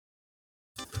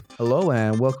Hello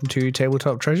and welcome to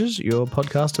Tabletop Treasures, your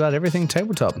podcast about everything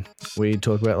tabletop. We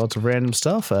talk about lots of random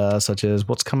stuff, such as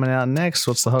what's coming out next,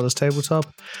 what's the hottest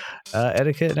tabletop,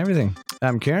 etiquette, and everything.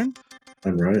 I'm Kieran.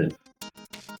 I'm Ryan.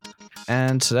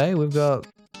 And today we've got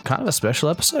kind of a special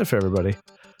episode for everybody.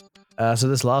 So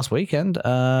this last weekend,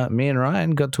 me and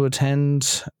Ryan got to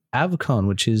attend AVCon,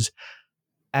 which is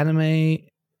Anime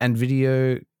and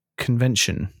Video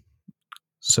Convention.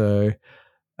 So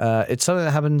it's something that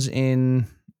happens in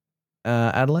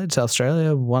Adelaide, South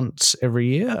Australia, once every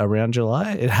year around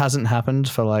July. It hasn't happened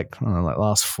for like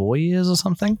last 4 years or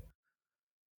something.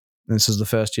 This is the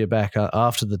first year back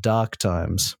after the dark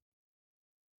times.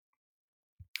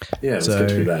 Yeah, it was good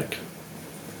to be back.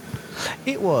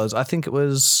 It was. I think it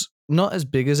was not as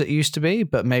big as it used to be,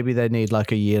 but maybe they need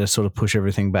like a year to sort of push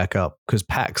everything back up because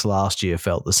PAX last year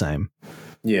felt the same.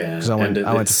 Yeah. Because I went to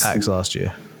PAX last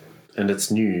year. And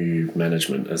it's new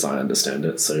management, as I understand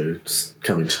it, so it's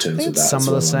coming to terms with that. Some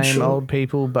of the same old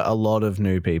people, but a lot of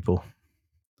new people.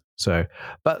 So,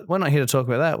 but we're not here to talk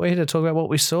about that. We're here to talk about what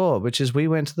we saw, which is we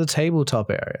went to the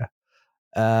tabletop area.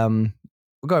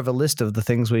 We'll go over a list of the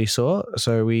things we saw.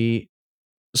 So we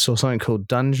saw something called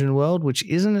Dungeon World, which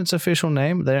isn't its official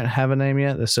name. They don't have a name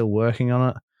yet. They're still working on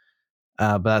it.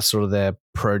 But that's sort of their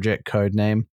project code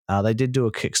name. They did do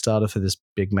a Kickstarter for this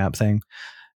big map thing.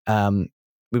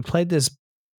 We played this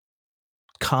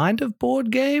kind of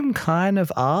board game, kind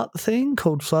of art thing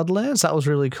called Floodlands. That was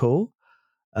really cool.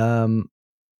 What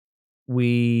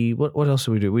else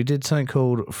did we do? We did something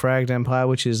called Fragged Empire,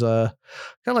 which is kind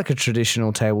of like a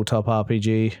traditional tabletop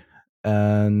RPG,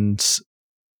 and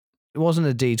it wasn't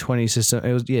a D20 system.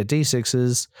 It was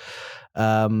D6s,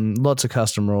 lots of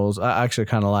custom rules. I actually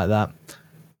kind of like that.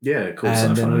 Yeah, cool.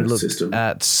 And then we looked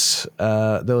at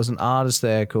there was an artist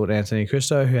there called Anthony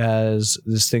Cristo who has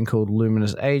this thing called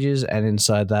Luminous Ages, and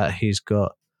inside that he's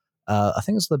got I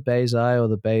think it's the Bay's-Eye or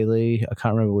the Bailey. I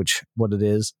can't remember what it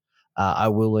is. I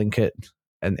will link it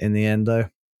in the end though,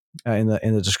 in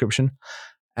the description.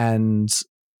 And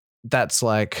that's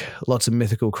like lots of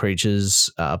mythical creatures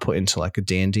put into like a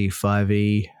D&D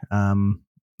 5e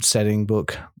setting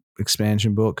book,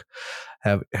 expansion book,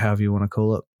 however you want to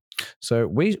call it. So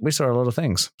we saw a lot of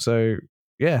things. So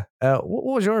yeah, what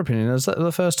was your opinion? Is that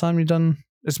the first time you've done?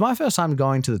 It's my first time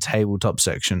going to the tabletop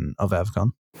section of AVCon.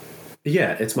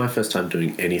 Yeah, it's my first time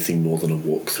doing anything more than a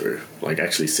walkthrough, like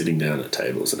actually sitting down at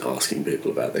tables and asking people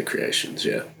about their creations.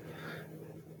 Yeah.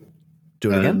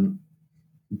 Do it again?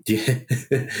 Yeah,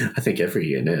 I think every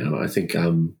year now. I think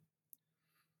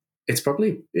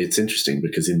it's interesting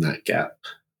because in that gap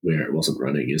where it wasn't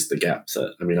running is the gap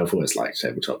that, I mean, I've always liked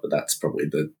tabletop, but that's probably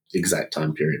the exact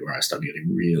time period where I started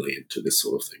getting really into this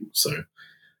sort of thing. So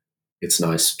it's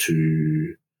nice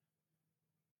to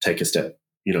take a step,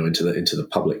 into the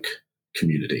public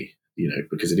community,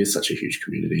 because it is such a huge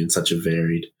community and such a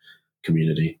varied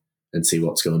community, and see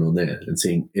what's going on there and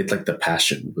seeing it. Like the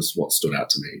passion was what stood out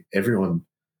to me. Everyone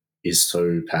is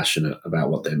so passionate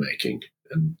about what they're making,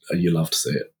 and you love to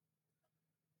see it.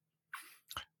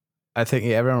 I think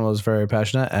everyone was very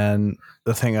passionate, and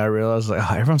the thing I realized,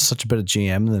 everyone's such a better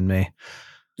GM than me.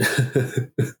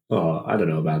 Oh, I don't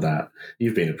know about that.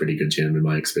 You've been a pretty good GM in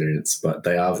my experience, but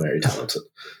they are very talented.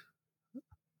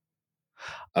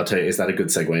 I'll tell you, is that a good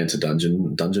segue into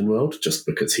Dungeon World? Just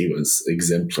because he was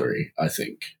exemplary, I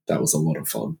think. That was a lot of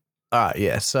fun.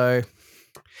 Yeah. So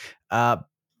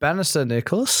Bannister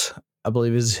Nicholas, I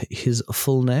believe is his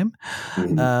full name.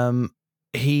 Mm-hmm.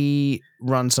 He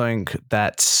runs something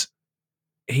that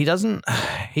he doesn't.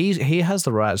 He has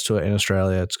the rights to it in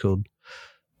Australia. It's called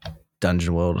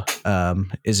Dungeon World.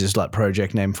 Is his like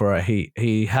project name for it.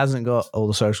 He hasn't got all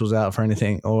the socials out for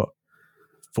anything or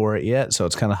for it yet, so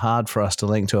it's kind of hard for us to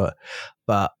link to it.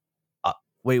 But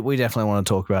we definitely want to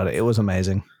talk about it. It was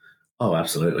amazing. Oh,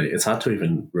 absolutely. It's hard to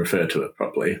even refer to it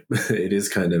properly. It is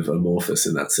kind of amorphous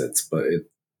in that sense, but it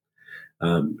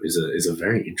is a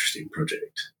very interesting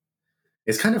project.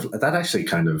 It's kind of that actually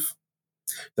kind of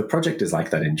the project is like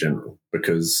that in general,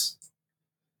 because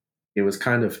it was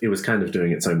kind of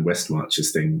doing its own West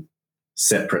Marches thing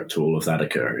separate to all of that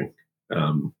occurring.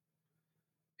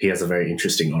 He has a very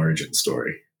interesting origin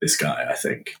story, this guy, I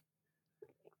think.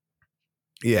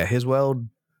 Yeah, his world,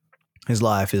 his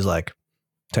life is like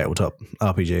tabletop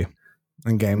RPG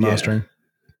and game mastering.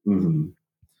 Mm-hmm.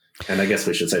 And I guess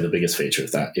we should say the biggest feature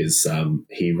of that is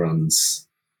he runs...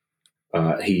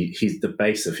 he's the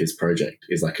base of his project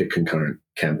is like a concurrent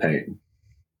campaign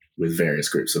with various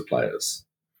groups of players,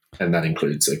 and that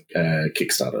includes a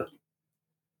Kickstarter.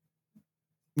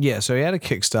 Yeah, so he had a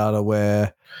Kickstarter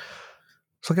where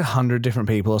it's like 100 different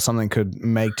people or something could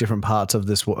make different parts of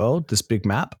this world, this big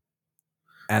map,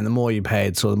 And the more you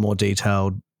paid, so the more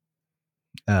detailed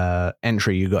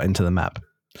entry you got into the map.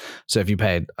 So if you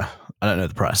paid, I don't know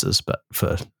the prices, but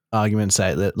for argument's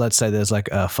sake, let's say there's like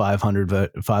a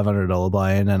 $500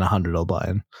 buy-in and a $100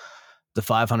 buy-in. The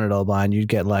 $500 buy-in, you'd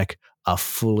get like a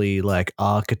fully like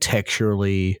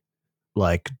architecturally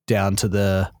like down to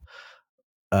the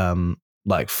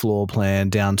like floor plan,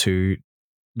 down to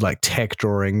like tech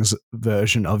drawings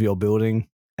version of your building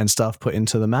and stuff put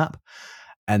into the map.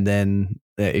 And then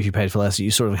if you paid for less, you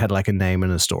sort of had like a name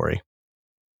and a story.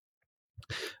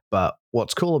 But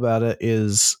what's cool about it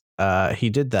is he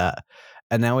did that,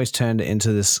 and now he's turned it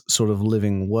into this sort of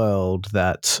living world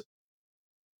that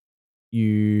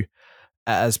you,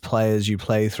 as players, you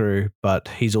play through, but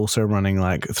he's also running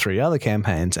like 3 other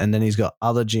campaigns, and then he's got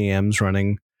other GMs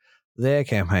running their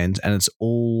campaigns, and it's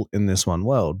all in this one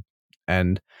world.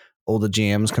 And all the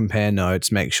GMs compare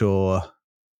notes, make sure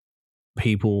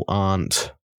people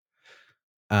aren't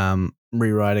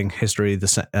rewriting history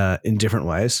in different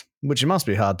ways, which it must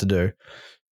be hard to do.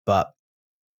 But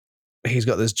he's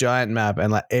got this giant map,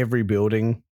 and like every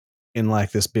building in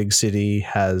like this big city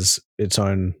has its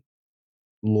own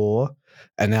lore.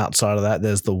 And outside of that,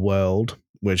 there's the world,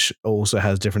 which also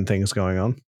has different things going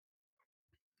on.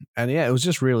 And yeah, it was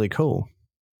just really cool.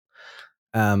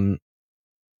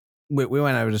 We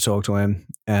went over to talk to him,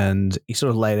 and he sort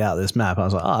of laid out this map. I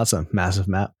was like, oh, that's a massive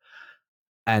map.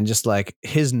 And just like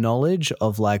his knowledge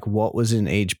of like what was in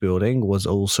each building was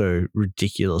also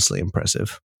ridiculously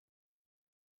impressive.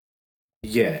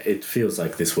 Yeah, it feels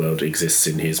like this world exists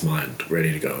in his mind,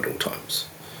 ready to go at all times.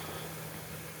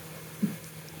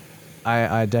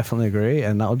 I definitely agree,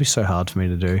 and that would be so hard for me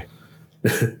to do.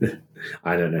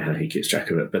 I don't know how he keeps track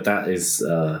of it, but that is,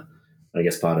 I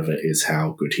guess, part of it is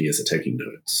how good he is at taking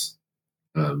notes.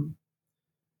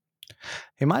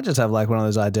 He might just have like one of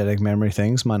those eidetic memory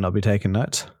things, might not be taking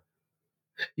notes.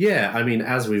 Yeah, I mean,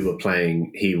 as we were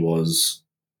playing, he was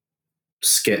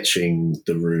sketching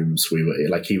the rooms we were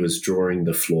like. He was drawing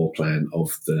the floor plan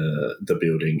of the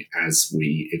building as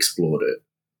we explored it,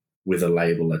 with a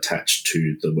label attached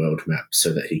to the world map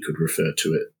so that he could refer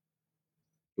to it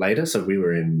later. So we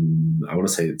were in, I want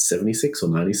to say 76 or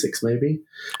 96 maybe.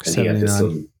 And 79. He had this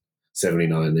little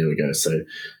 79, there we go. So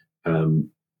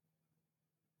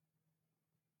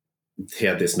he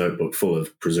had this notebook full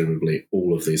of presumably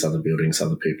all of these other buildings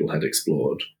other people had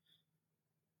explored.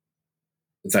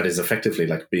 That is effectively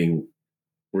like being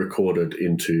recorded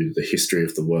into the history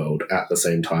of the world at the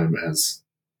same time as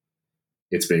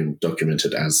it's been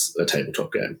documented as a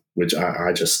tabletop game, which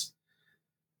I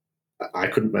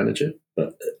couldn't manage it,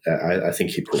 but I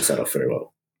think he pulls that off very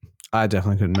well. I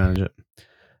definitely couldn't manage it.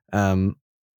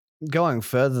 Going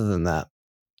further than that,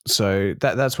 so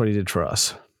that's what he did for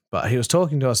us. But he was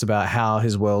talking to us about how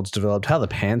his world's developed, how the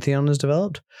Pantheon is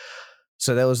developed.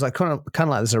 So there was like kind of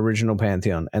like this original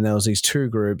Pantheon, and there was these 2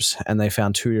 groups, and they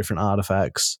found 2 different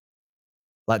artifacts,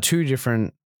 like 2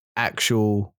 different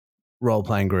actual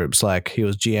role-playing groups. Like he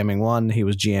was GMing one, he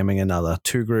was GMing another.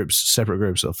 2 groups, separate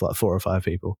groups of like 4 or 5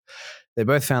 people. They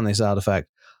both found this artifact.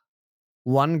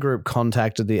 One group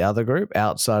contacted the other group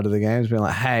outside of the games, being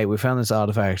like, hey, we found this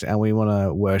artifact and we want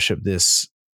to worship this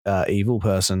evil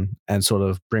person and sort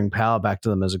of bring power back to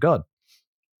them as a god.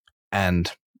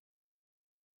 And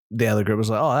the other group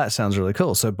was like, oh, that sounds really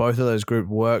cool. So both of those groups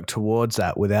worked towards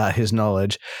that without his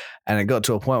knowledge. And it got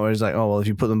to a point where he's like, oh, well, if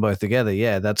you put them both together,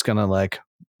 yeah, that's going to like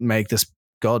make this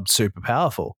god super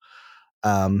powerful.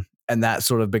 And that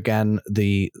sort of began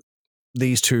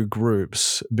these 2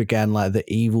 groups began like the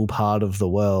evil part of the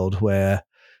world where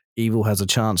evil has a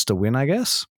chance to win, I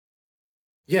guess.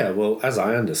 Yeah, well, as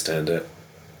I understand it,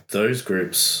 those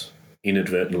groups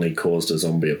inadvertently caused a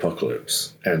zombie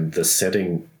apocalypse, and the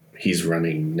setting he's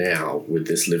running now with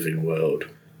this living world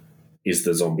is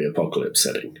the zombie apocalypse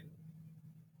setting.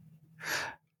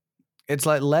 It's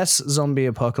like less zombie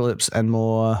apocalypse and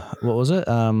more, what was it?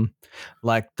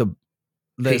 Like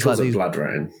he calls it Blood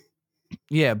Rain.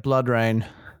 Yeah, Blood Rain.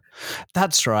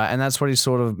 That's right, and that's what he's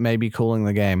sort of maybe calling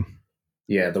the game.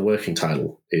 Yeah, the working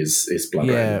title is Blood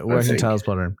Rain. Yeah, working title is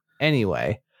Blood Rain.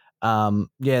 Anyway,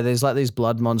 there's like these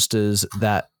blood monsters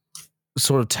that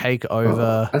sort of take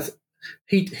over.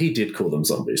 He did call them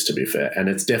zombies, to be fair, and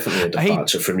it's definitely a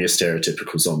departure from your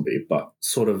stereotypical zombie, but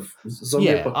sort of zombie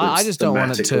apocalypse. I just don't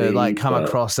want it to like come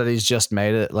across that he's just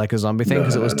made it like a zombie thing,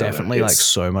 because it was definitely like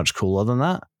so much cooler than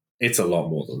that. It's a lot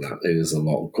more than that. It is a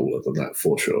lot cooler than that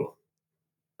for sure.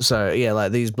 So yeah,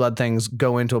 like these blood things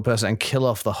go into a person and kill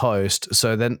off the host.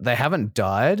 So then they haven't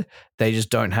died; they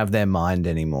just don't have their mind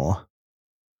anymore.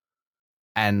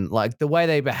 And like the way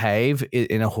they behave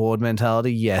in a horde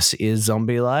mentality, yes, is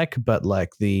zombie-like, but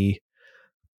like the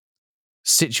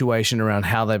situation around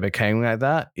how they became like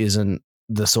that isn't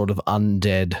the sort of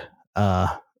undead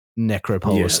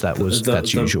necropolis that's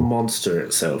the usual. monster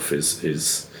itself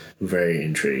is very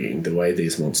intriguing. The way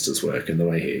these monsters work and the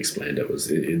way he explained it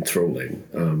was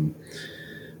enthralling.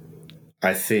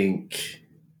 I think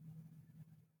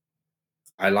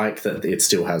I like that it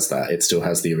still has that. It still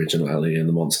has the originality in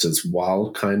the monsters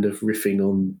while kind of riffing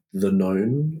on the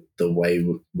known, the way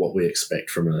what we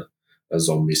expect from a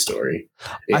zombie story.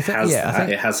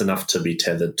 It has enough to be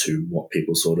tethered to what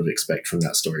people sort of expect from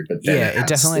that story, but then it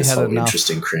definitely had enough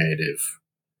interesting creative.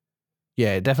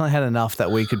 Yeah, it definitely had enough that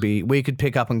we could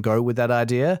pick up and go with that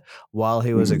idea while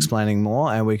he was explaining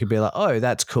more, and we could be like, oh,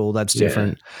 that's cool, that's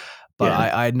different. But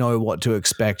I know what to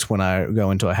expect when I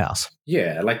go into a house.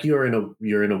 Yeah, like you're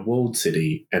in a walled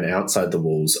city, and outside the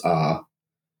walls are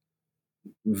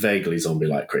vaguely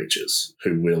zombie-like creatures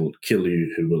who will kill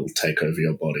you, who will take over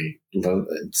your body.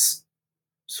 It's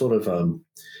sort of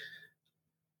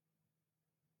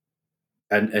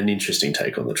an interesting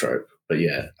take on the trope. But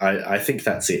yeah, I think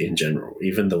that's it in general.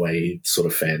 Even the way sort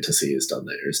of fantasy is done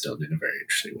there is done in a very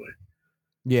interesting way.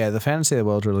 Yeah, the fantasy of the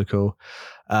world's really cool.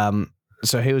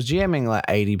 So he was GMing like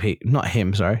 80 people, not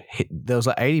him, sorry. There was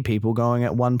like 80 people going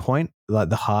at one point, like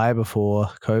the high before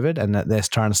COVID, and that they're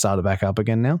trying to start it back up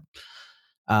again now.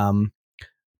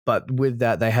 But with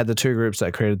that, they had the two groups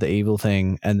that created the evil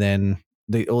thing, and then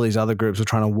all these other groups were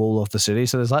trying to wall off the city.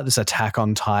 So there's like this Attack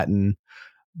on Titan,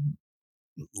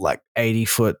 like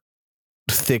 80-foot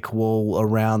thick wall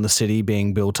around the city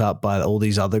being built up by all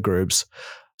these other groups.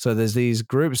 So there's these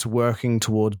groups working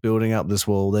towards building up this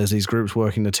wall. There's these groups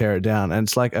working to tear it down. And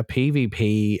it's like a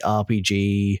PvP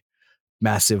RPG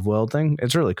massive world thing.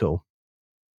 It's really cool.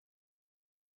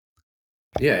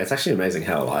 Yeah, it's actually amazing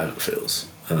how alive it feels.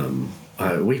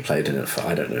 We played in it for,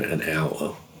 I don't know, an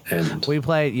hour. And we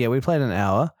played an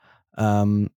hour.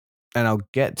 And I'll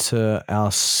get to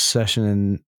our session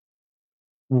and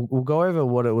we'll go over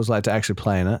what it was like to actually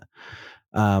play in it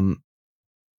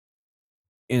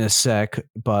in a sec,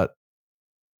 but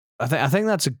I think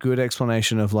that's a good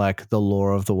explanation of like the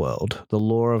lore of the world, the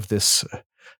lore of this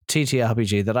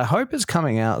TTRPG that I hope is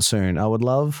coming out soon. I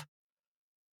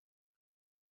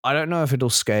don't know if it'll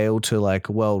scale to like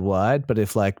worldwide, but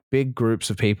if like big groups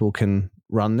of people can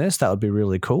run this, that would be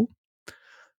really cool.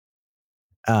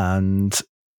 And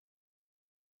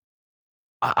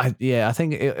I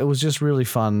think it was just really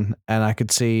fun, and I could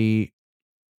see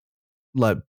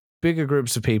like bigger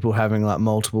groups of people having like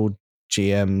multiple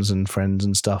GMs and friends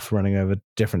and stuff running over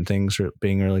different things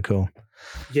being really cool.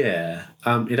 Yeah,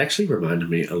 it actually reminded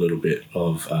me a little bit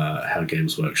of how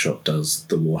Games Workshop does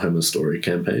the Warhammer story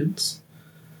campaigns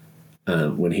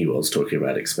when he was talking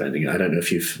about expanding. I don't know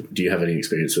if do you have any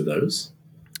experience with those?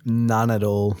 None at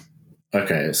all.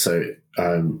 Okay, so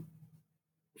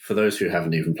for those who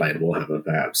haven't even played Warhammer,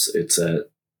 perhaps it's a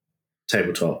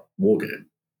tabletop war game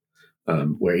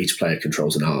where each player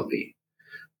controls an army,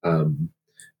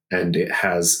 and it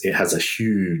has a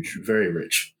huge, very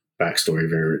rich backstory,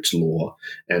 very rich lore,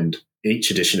 and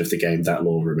each edition of the game, that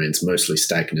lore remains mostly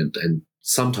stagnant, and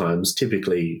sometimes,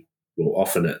 typically, well,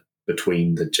 often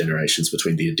between the generations,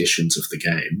 between the editions of the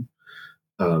game,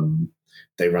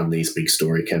 they run these big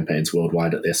story campaigns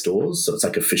worldwide at their stores, so it's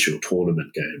like official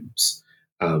tournament games.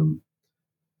 And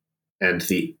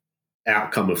the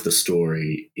outcome of the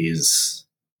story is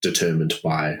determined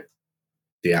by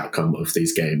the outcome of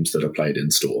these games that are played in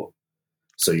store.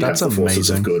 So you have the forces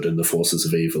of good and the forces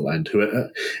of evil, and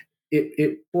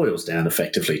it boils down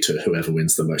effectively to whoever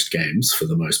wins the most games for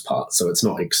the most part. So it's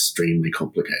not extremely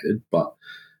complicated, but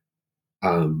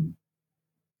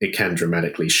it can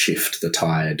dramatically shift the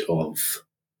tide of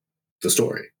the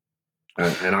story.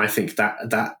 And I think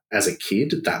that as a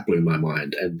kid, that blew my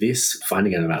mind. And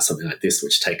finding out about something like this,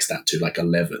 which takes that to like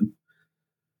 11,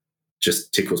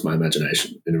 just tickles my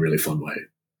imagination in a really fun way.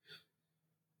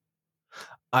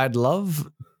 I'd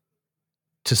love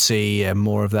to see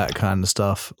more of that kind of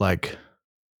stuff, like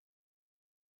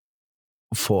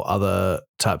for other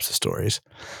types of stories.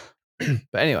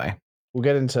 But anyway, we'll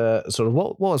get into sort of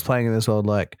what was playing in this world.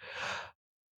 Like,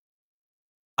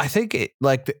 I think it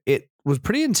was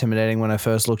pretty intimidating when I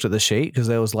first looked at the sheet, because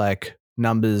there was like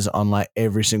numbers on like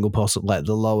every single possible, like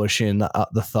the lower shin,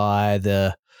 the thigh,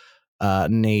 the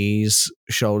knees,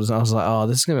 shoulders. And I was like, oh,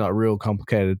 this is gonna be like real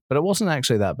complicated. But it wasn't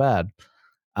actually that bad.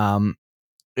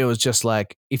 It was just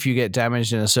like, if you get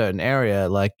damaged in a certain area,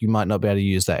 like you might not be able to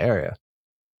use that area.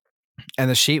 And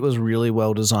the sheet was really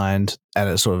well designed, and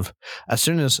it sort of, as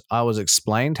soon as I was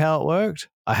explained how it worked,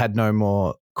 I had no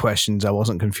more questions. I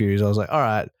wasn't confused. I was like, all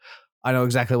right, I know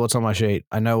exactly what's on my sheet.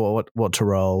 I know what to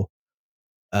roll.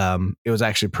 It was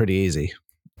actually pretty easy.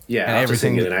 Yeah, and after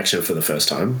seeing everything. it in action for the first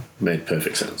time, made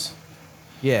perfect sense.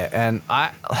 Yeah, and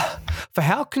for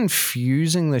how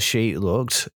confusing the sheet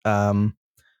looked, and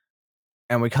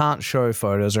we can't show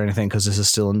photos or anything because this is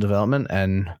still in development,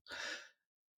 and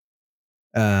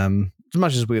as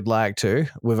much as we'd like to,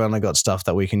 we've only got stuff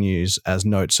that we can use as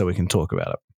notes so we can talk about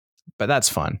it. But that's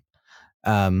fine.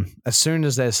 As soon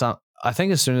as there's some, I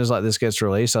think as soon as like this gets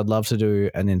released, I'd love to do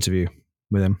an interview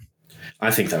with him.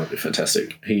 I think that would be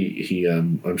fantastic.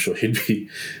 I'm sure he'd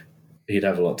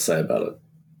have a lot to say about it.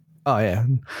 Oh yeah,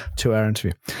 2-hour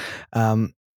interview.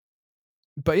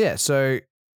 But yeah, so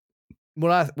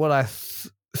what I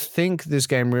think this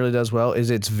game really does well is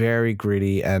it's very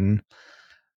gritty, and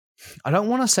I don't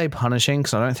want to say punishing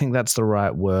because I don't think that's the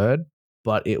right word,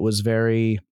 but it was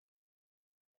very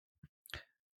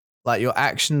like your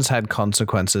actions had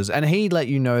consequences, and he let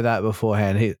you know that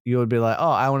beforehand. You would be like, "Oh,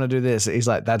 I want to do this." He's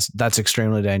like, "That's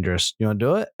extremely dangerous. You want to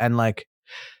do it?" And like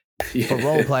for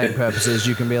role playing purposes,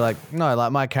 you can be like, "No,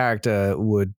 like my character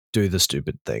would do the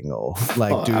stupid thing, or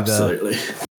like do absolutely.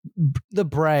 the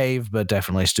brave but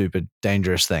definitely stupid,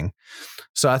 dangerous thing."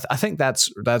 So I think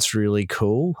that's really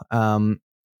cool.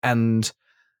 And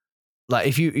like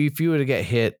if you were to get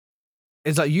hit,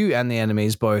 it's like you and the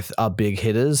enemies both are big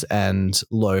hitters and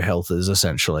low healthers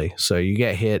essentially. So you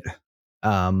get hit,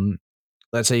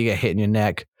 let's say you get hit in your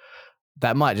neck,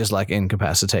 that might just like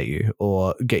incapacitate you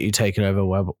or get you taken over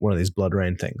by one of these blood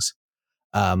rain things.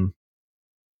 You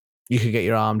could get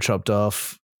your arm chopped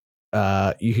off.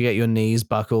 You could get your knees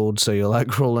buckled, so you're like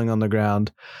crawling on the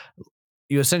ground.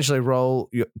 You essentially roll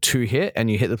to hit and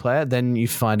you hit the player, then you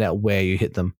find out where you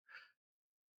hit them.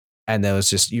 And there was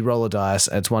just, you roll a dice,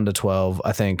 and it's 1 to 12.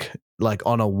 I think like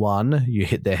on a 1, you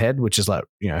hit their head, which is like,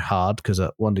 hard because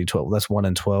at 1d12, that's 1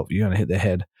 in 12, you're going to hit their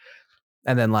head.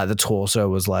 And then like the torso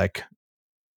was like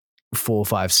 4,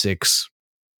 5, 6,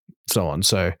 so on.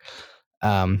 So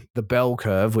the bell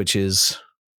curve, which is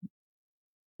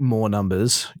more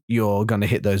numbers, you're going to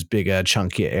hit those bigger,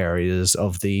 chunkier areas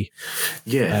of the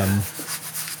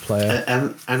player.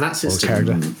 And that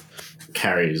system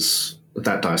carries,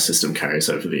 that dice system carries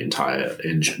over the entire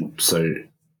engine. So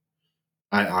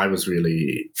I was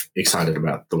really excited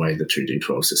about the way the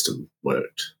 2d12 system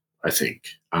worked, I think.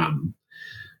 I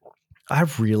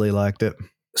really liked it.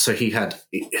 So he had,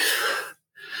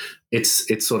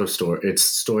 it's sort of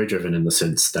story driven in the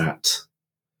sense that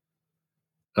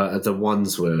the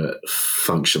ones were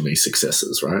functionally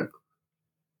successes, right?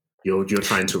 You're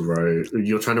trying to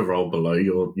roll below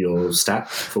your stat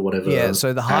for whatever. Yeah,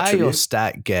 so the higher attribute. your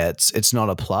stat gets, it's not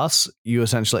a plus. You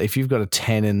essentially, if you've got a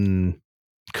 10 in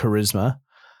charisma,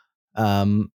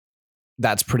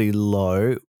 that's pretty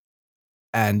low.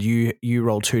 And you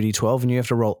roll 2d12 and you have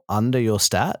to roll under your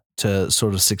stat to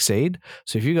sort of succeed.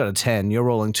 So if you've got a 10, you're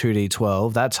rolling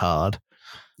 2d12, that's hard.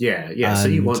 Yeah. So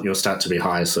you want your stat to be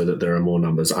higher so that there are more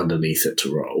numbers underneath it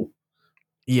to roll.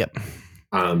 Yep.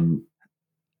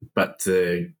 But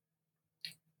the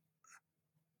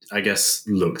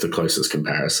closest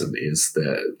comparison is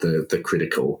the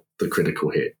critical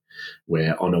hit,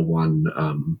 where on a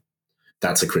 1,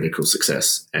 that's a critical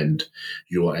success, and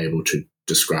you're able to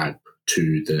describe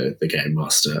to the game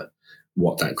master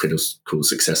what that critical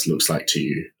success looks like to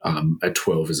you. A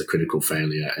 12 is a critical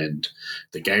failure, and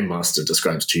the game master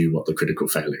describes to you what the critical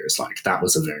failure is like. That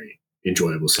was a very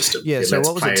enjoyable system. Yeah, so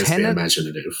what was it? 10 be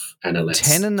imaginative, and it lets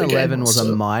 10 and 11 was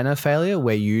a minor failure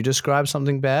where you described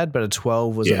something bad, but a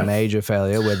 12 was a major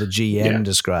failure where the GM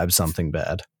describes something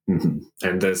bad. Mm-hmm.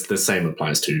 And the same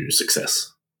applies to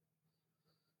success,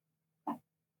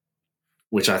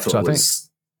 which I thought was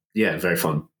very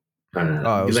fun.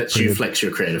 It lets you flex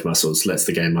your creative muscles, lets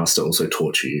the game master also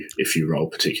torture you if you roll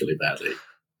particularly badly.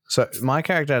 So my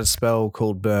character had a spell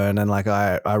called Burn, and like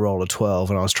I rolled a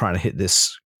 12 and I was trying to hit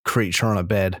this creature on a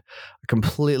bed. I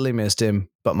completely missed him,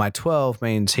 but my 12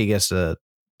 means he gets to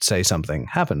say something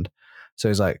happened. So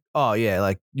he's like, oh yeah,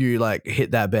 like you like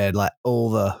hit that bed, like all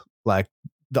the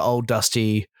old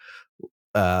dusty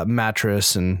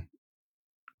mattress and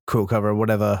cool cover or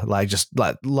whatever, like just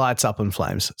like lights up in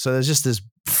flames. So there's just this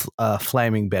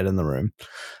flaming bed in the room.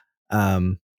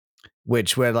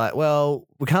 Which we're like, well,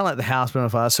 we can't let the house burn on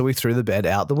fire, so we threw the bed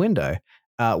out the window,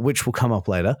 which will come up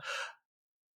later.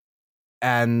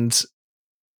 And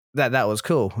that was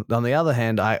cool. On the other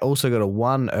hand, I also got a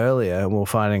 1 earlier, and we're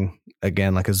fighting,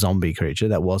 again, like a zombie creature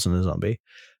that wasn't a zombie.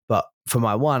 But for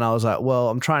my 1, I was like, well,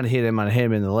 I'm trying to hit him and hit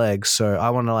him in the legs, so I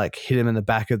want to like hit him in the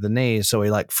back of the knees so he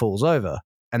like falls over.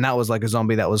 And that was like a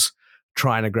zombie that was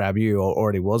trying to grab you or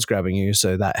already was grabbing you,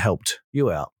 so that helped you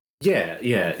out. Yeah,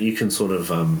 you can sort of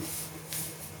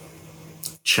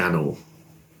channel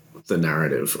the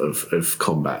narrative of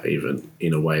combat even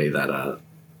in a way that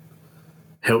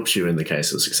helps you in the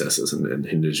case of successes and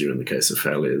hinders you in the case of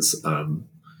failures.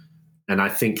 And I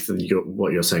think that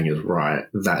what you're saying is right.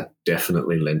 That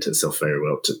definitely lent itself very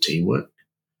well to teamwork,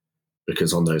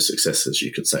 because on those successes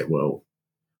you could say, well,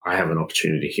 I have an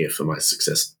opportunity here for my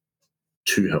success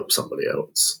to help somebody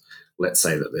else. Let's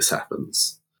say that this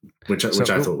happens, which I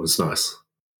thought was nice.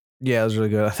 Yeah, it was really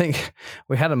good. I think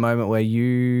we had a moment where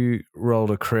you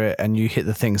rolled a crit and you hit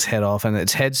the thing's head off, and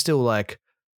its head still like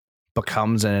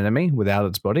becomes an enemy without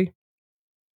its body.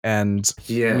 And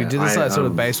we did this sort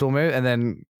of baseball move, and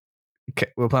then we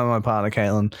were playing with my partner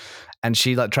Caitlin, and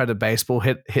she like tried to baseball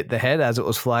hit the head as it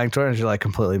was flying through, and she like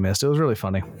completely missed. It was really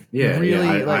funny. Yeah,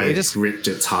 really. It just ripped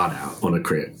its heart out on a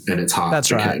crit, and its heart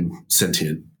became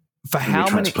sentient. For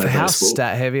how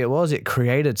stat heavy it was, it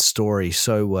created story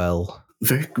so well.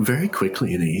 Very, very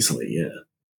quickly and easily, yeah.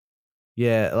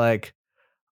 Yeah, like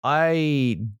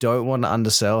I don't want to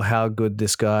undersell how good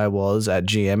this guy was at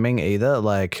GMing either.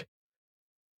 Like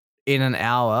in an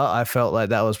hour, I felt like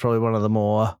that was probably one of the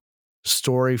more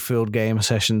story-filled game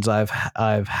sessions I've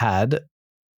had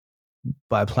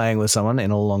by playing with someone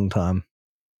in a long time.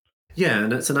 Yeah,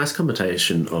 and it's a nice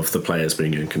combination of the players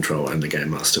being in control and the game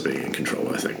master being in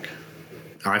control, I think.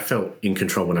 I felt in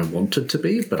control when I wanted to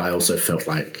be, but I also felt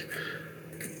like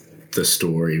the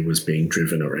story was being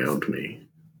driven around me,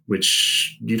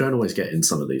 which you don't always get in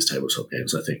some of these tabletop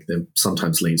games, I think. They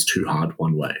sometimes leans too hard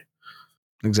one way.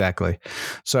 Exactly.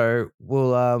 So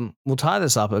we'll tie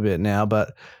this up a bit now,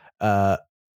 but the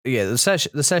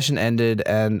session ended,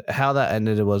 and how that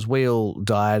ended was we all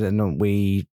died, and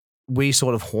we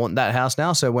sort of haunt that house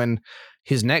now. So when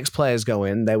his next players go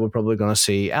in, they were probably going to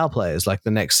see our players, like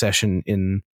the next session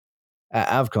in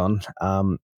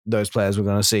AVCon. Those players were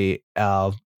going to see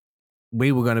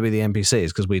we were going to be the NPCs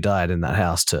because we died in that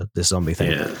house to this zombie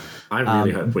thing. Yeah, I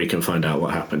really hope we can find out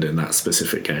what happened in that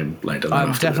specific game later.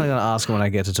 I'm definitely going to ask him when I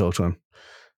get to talk to him.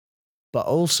 But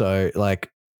also,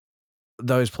 like,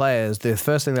 those players, the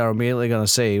first thing they're immediately going to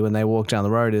see when they walk down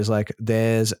the road is like,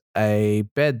 there's a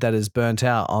bed that is burnt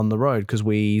out on the road because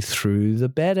we threw the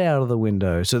bed out of the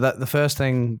window. So that the first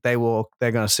thing they're going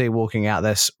to see walking out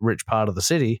this rich part of the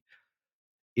city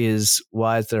is,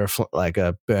 why is there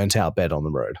a burnt out bed on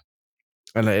the road?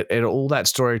 And it all that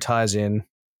story ties in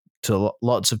to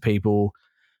lots of people,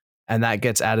 and that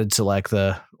gets added to like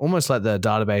almost like the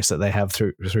database that they have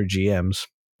through GMs.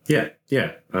 Yeah.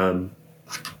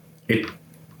 It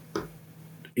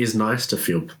is nice to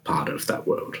feel part of that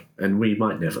world, and we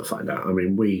might never find out. I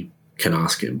mean, we can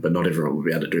ask him, but not everyone will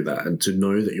be able to do that. And to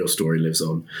know that your story lives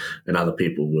on and other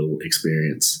people will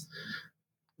experience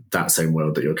that same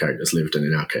world that your characters lived and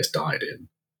in our case died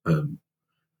in,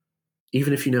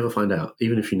 even if you never find out,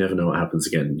 even if you never know what happens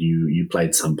again, you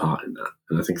played some part in that.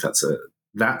 And I think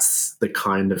that's the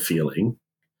kind of feeling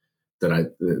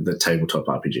that the tabletop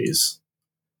RPGs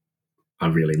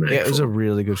are really made. Yeah, it was a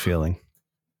really good feeling.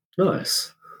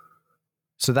 Nice.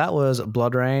 So that was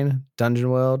Blood Rain, Dungeon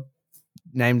World,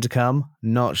 name to come,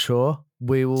 not sure.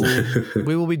 We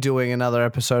will be doing another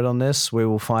episode on this. We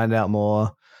will find out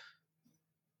more.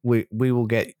 We will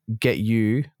get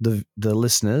you, the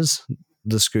listeners,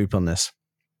 the scoop on this.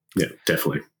 Yeah,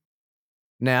 definitely.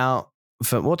 Now,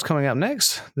 for what's coming up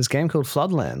next, this game called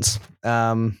Floodlands.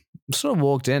 Sort of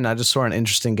walked in, I just saw an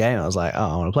interesting game. I was like, oh,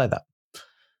 I want to play that.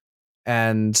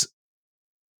 And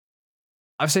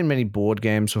I've seen many board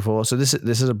games before. So this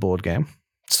is a board game,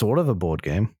 sort of a board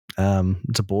game.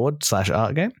 It's a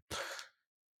board/art game.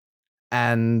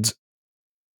 And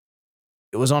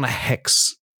it was on a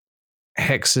hex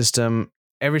system.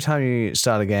 Every time you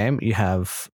start a game, you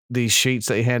have these sheets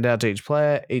that you hand out to each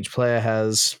player. Each player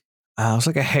has it was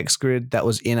like a hex grid that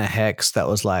was in a hex that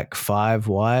was like 5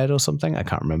 wide or something. I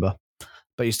can't remember.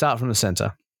 But you start from the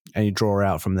center and you draw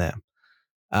out from there.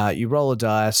 You roll a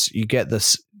dice. You get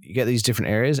these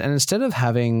different areas, and instead of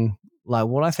having like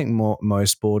what I think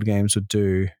most board games would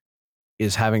do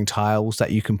is having tiles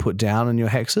that you can put down in your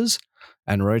hexes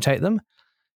and rotate them.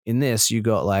 In this, you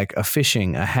got like a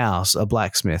fishing, a house, a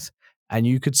blacksmith, and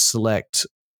you could select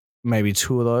maybe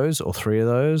 2 of those or 3 of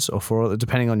those or 4,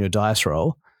 depending on your dice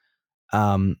roll,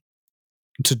 to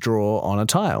draw on a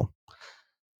tile.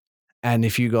 And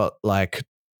if you got like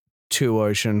 2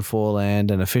 ocean, 4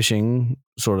 land, and a fishing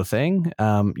sort of thing,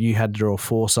 you had to draw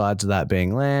 4 sides of that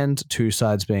being land, 2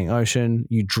 sides being ocean.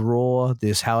 You draw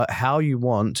this how you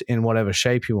want in whatever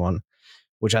shape you want,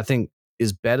 which I think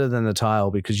is better than the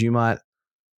tile, because you might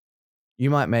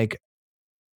make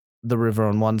the river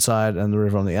on one side and the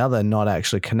river on the other not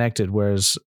actually connected,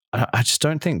 whereas I just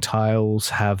don't think tiles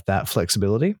have that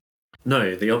flexibility.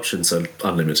 No, the options are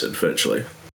unlimited virtually.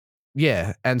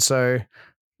 Yeah, and so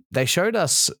they showed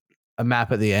us a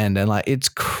map at the end, and like it's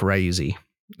crazy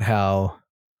how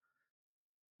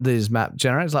these map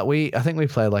generates. Like I think we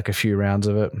played like a few rounds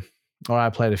of it, or I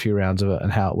played a few rounds of it,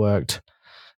 and how it worked.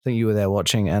 I think you were there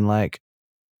watching, and like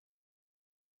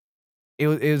it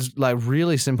was like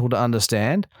really simple to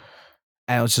understand,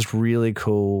 and it was just really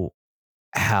cool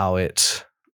how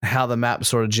the map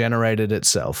sort of generated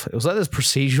itself. It was like this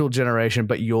procedural generation,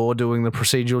 but you're doing the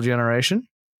procedural generation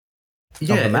of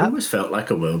Yeah, the it map. almost felt like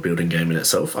a world building game in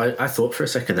itself. I thought for a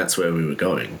second that's where we were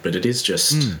going, but it is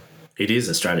just it is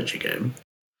a strategy game.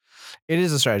 It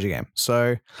is a strategy game.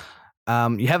 So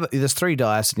there's 3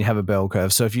 dice and you have a bell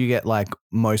curve. So if you get like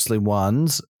mostly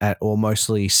ones or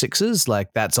mostly sixes, like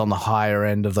that's on the higher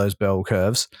end of those bell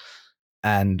curves,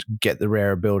 and get the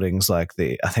rarer buildings like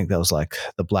I think that was like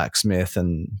the blacksmith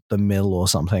and the mill or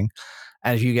something.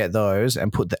 And if you get those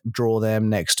and draw them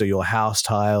next to your house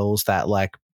tiles, that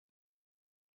like,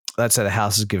 let's say the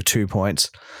houses give 2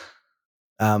 points.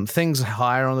 Things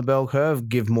higher on the bell curve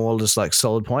give more just like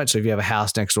solid points. So if you have a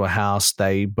house next to a house,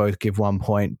 they both give 1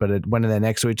 point, but when they're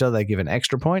next to each other, they give an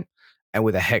extra point. And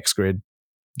with a hex grid,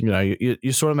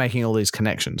 you're sort of making all these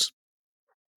connections.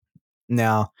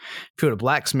 Now, if you put a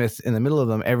blacksmith in the middle of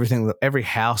them, every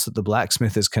house that the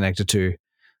blacksmith is connected to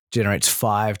generates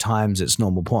 5 times its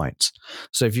normal points.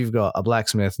 So if you've got a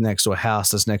blacksmith next to a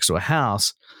house that's next to a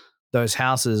house, those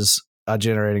houses are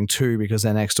generating 2 because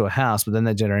they're next to a house, but then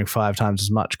they're generating 5 times as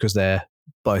much because they're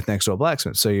both next to a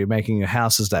blacksmith. So you're making your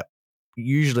houses that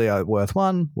usually are worth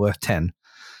 1, worth 10.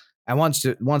 And once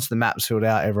the map's filled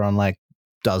out, everyone like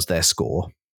does their score.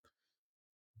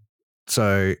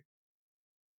 So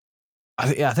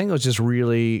I think it was just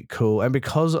really cool. And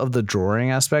because of the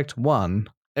drawing aspect, one,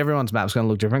 everyone's map's going to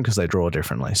look different because they draw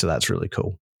differently. So that's really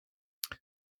cool.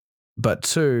 But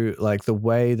 2, like the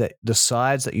way that the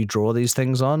sides that you draw these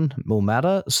things on will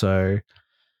matter. So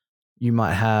you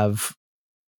might have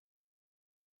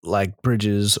like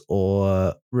bridges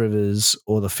or rivers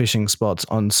or the fishing spots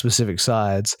on specific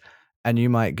sides, and you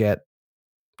might get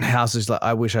houses like,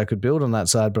 I wish I could build on that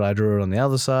side, but I drew it on the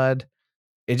other side.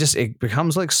 It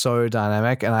becomes like so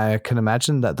dynamic, and I can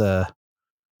imagine that the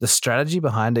strategy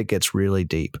behind it gets really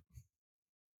deep.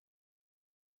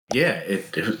 Yeah,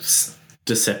 it's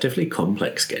deceptively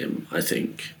complex game, I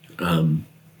think. I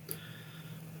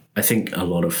think a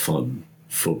lot of fun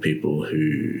for people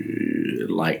who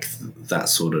like that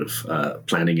sort of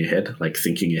planning ahead, like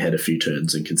thinking ahead a few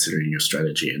turns and considering your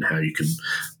strategy and how you can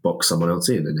box someone else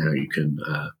in and how you can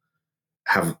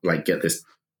get this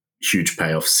huge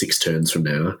payoff 6 turns from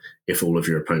now if all of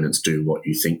your opponents do what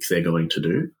you think they're going to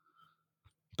do.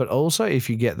 But also if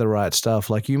you get the right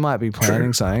stuff, like you might be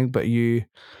planning something, but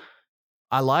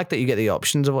I like that you get the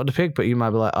options of what to pick, but you might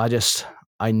be like,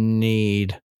 I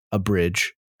need a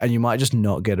bridge, and you might just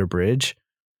not get a bridge.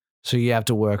 So you have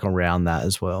to work around that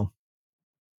as well.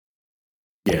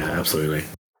 Yeah, absolutely.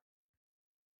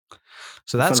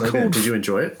 So that's cool. Did you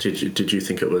enjoy it? Did you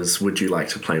think it was? Would you like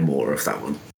to play more of that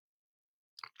one?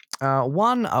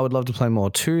 1, I would love to play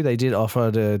more. 2, they did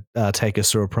offer to take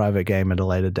us through a private game at a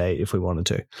later date if we wanted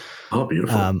to. Oh,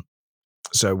 beautiful.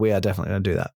 So we are definitely going to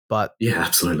do that. But yeah,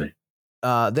 absolutely.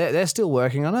 They're still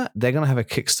working on it. They're going to have a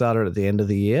Kickstarter at the end of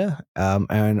the year,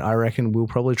 and I reckon we'll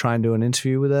probably try and do an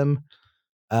interview with them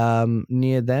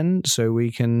near then, so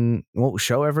we can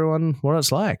show everyone what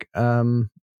it's like.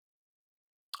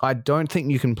 I don't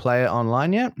think you can play it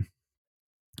online yet,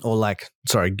 or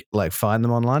find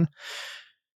them online.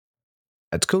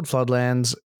 It's called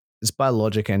Floodlands. It's by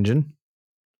Logic Engine.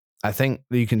 I think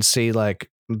you can see like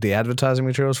the advertising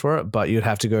materials for it, but you'd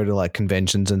have to go to like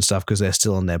conventions and stuff because they're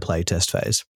still in their playtest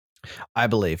phase. I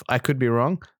believe. I could be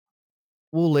wrong.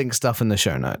 We'll link stuff in the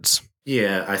show notes.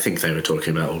 Yeah, I think they were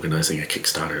talking about organising a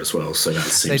Kickstarter as well. So that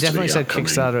seems they definitely to be said upcoming.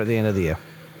 Kickstarter at the end of the year.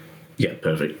 Yeah,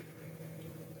 perfect.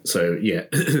 So yeah,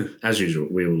 as usual,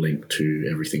 we will link to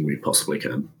everything we possibly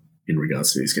can in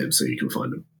regards to these games so you can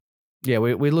find them. Yeah,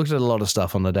 we looked at a lot of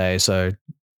stuff on the day, so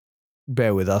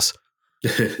bear with us.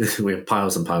 We have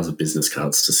piles and piles of business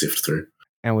cards to sift through.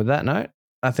 And with that note,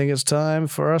 I think it's time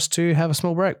for us to have a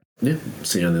small break. Yeah,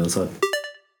 see you on the other side.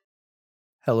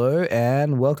 Hello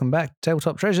and welcome back to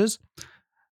Tabletop Treasures.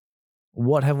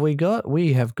 What have we got?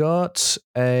 We have got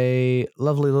a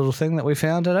lovely little thing that we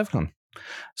found at AVCon.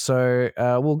 So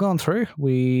we've gone through.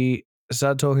 We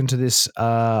started talking to this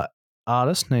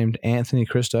artist named Anthony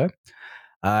Cristo.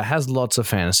 Has lots of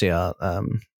fantasy art,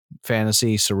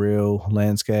 fantasy, surreal,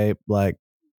 landscape, like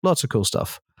lots of cool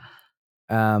stuff.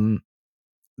 Though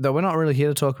we're not really here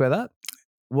to talk about that.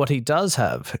 What he does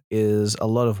have is a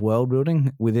lot of world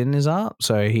building within his art.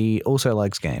 So he also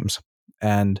likes games.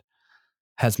 And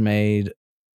has made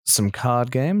some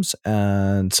card games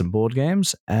and some board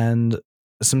games and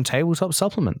some tabletop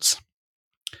supplements.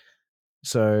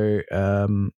 So,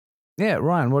 yeah,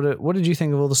 Ryan, what did you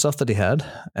think of all the stuff that he had?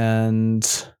 And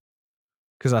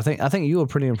because I think you were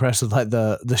pretty impressed with like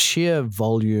the sheer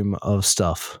volume of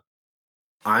stuff.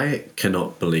 I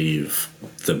cannot believe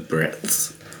the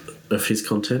breadth of his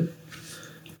content.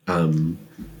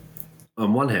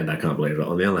 On one hand, I can't believe it.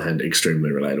 On the other hand, extremely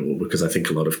relatable, because I think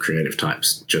a lot of creative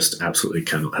types just absolutely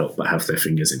cannot help but have their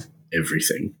fingers in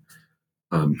everything.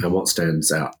 And what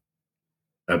stands out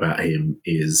about him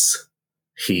is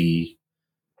he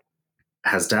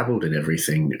has dabbled in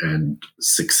everything and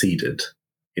succeeded.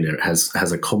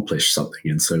 Has accomplished something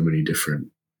in so many different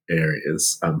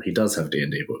areas. He does have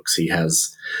D&D books. He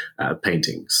has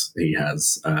paintings.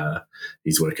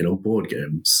 He's working on board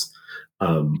games.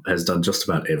 Has done just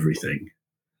about everything,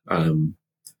 and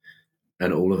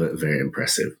all of it very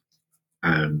impressive.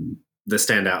 The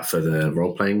standout for the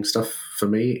role-playing stuff for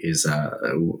me is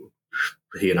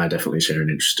he and I definitely share an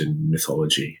interest in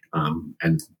mythology.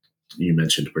 And you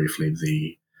mentioned briefly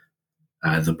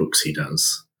the books he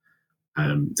does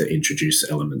that introduce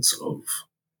elements of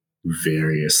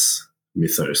various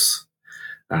mythos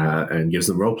and gives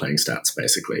them role-playing stats,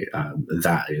 basically.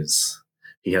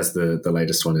 He has the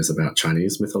latest one is about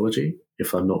Chinese mythology,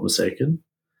 if I'm not mistaken.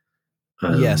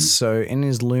 Yes, so in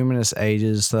his Luminous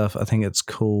Ages stuff, I think it's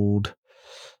called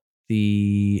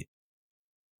the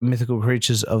Mythical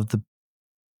Creatures of the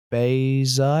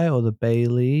Baysai or the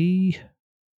Bailey.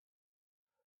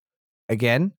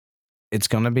 Again, it's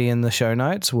going to be in the show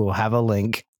notes. We'll have a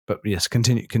link, but yes,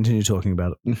 continue talking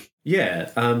about it.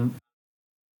 Yeah,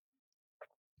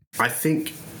 I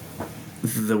think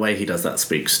the way he does that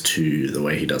speaks to the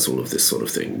way he does all of this sort of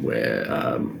thing,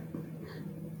 where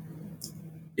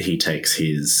he takes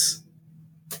his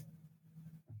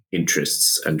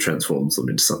interests and transforms them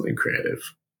into something creative.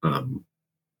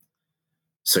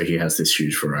 So he has this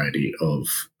huge variety of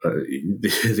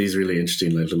these really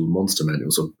interesting little monster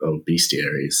manuals of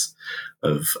bestiaries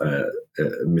of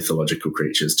mythological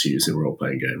creatures to use in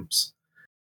role-playing games.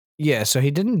 Yeah, so he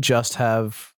didn't just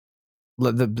have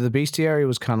the bestiary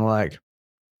was kind of like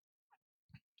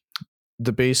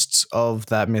the beasts of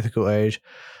that mythical age.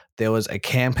 There was a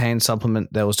campaign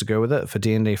supplement that was to go with it for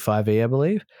D&D 5e, I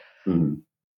believe. Mm-hmm.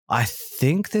 I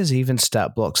think there's even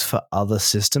stat blocks for other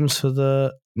systems for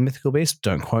the mythical beast.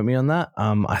 Don't quote me on that.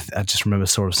 I just remember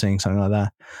sort of seeing something like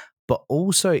that. But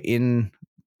also in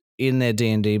their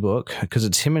D&D book, because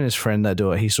it's him and his friend that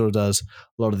do it, he sort of does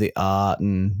a lot of the art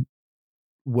and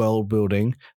world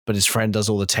building, but his friend does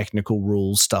all the technical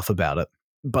rules stuff about it.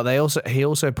 But he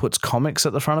also puts comics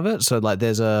at the front of it. So like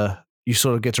you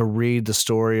sort of get to read the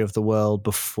story of the world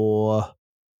before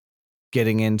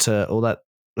getting into all that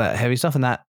heavy stuff. And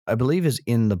that, I believe, is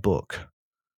in the book,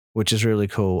 which is really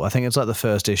cool. I think it's like the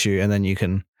first issue, and then you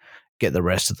can get the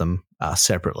rest of them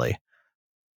separately.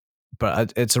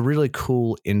 But it's a really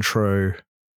cool intro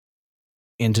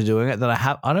into doing it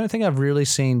that I don't think I've really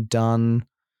seen done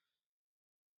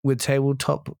with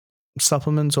tabletop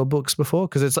supplements or books before,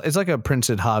 because it's like a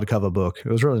printed hardcover book.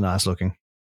 It was really nice looking.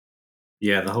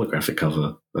 Yeah, the holographic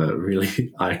cover,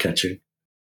 really eye-catching.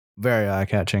 Very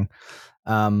eye-catching.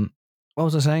 What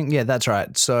was I saying? Yeah, that's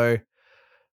right. So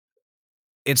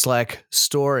it's like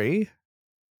story,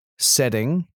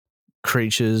 setting,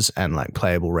 creatures, and like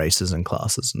playable races and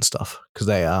classes and stuff. Because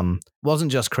they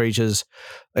wasn't just creatures.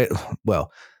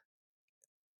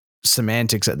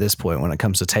 Semantics at this point when it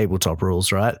comes to tabletop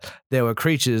rules, right? There were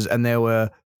creatures and there were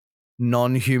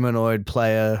non-humanoid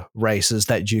player races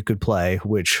that you could play,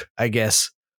 which I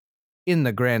guess in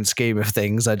the grand scheme of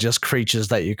things are just creatures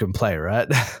that you can play, right?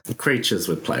 Creatures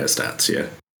with player stats, yeah.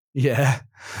 Yeah.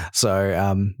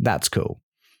 So that's cool.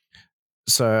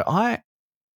 So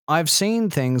I've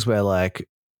seen things where like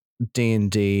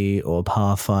D&D or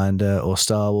Pathfinder or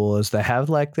Star Wars, they have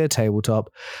like their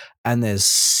tabletop and there's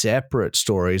separate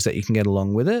stories that you can get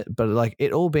along with it, but like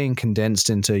it all being condensed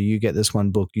into you get this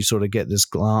one book, you sort of get this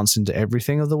glance into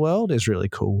everything of the world is really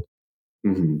cool.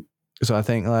 Mm-hmm. So I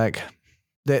think like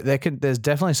there's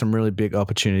definitely some really big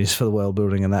opportunities for the world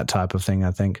building and that type of thing,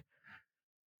 I think.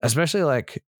 Especially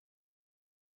like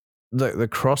the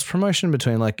cross promotion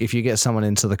between like if you get someone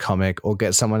into the comic or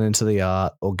get someone into the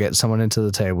art or get someone into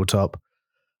the tabletop,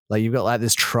 like you've got like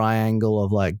this triangle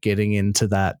of like getting into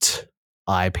that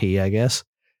IP, I guess,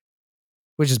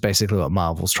 which is basically what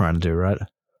Marvel's trying to do, right?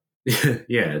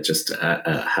 Yeah, just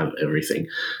have everything.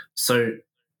 So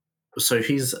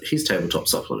his tabletop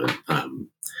supplement.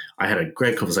 I had a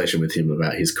great conversation with him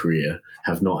about his career.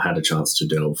 Have not had a chance to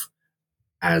delve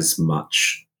as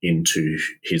much into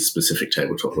his specific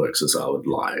tabletop works as I would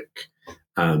like.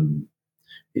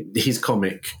 His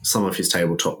comic, some of his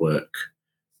tabletop work,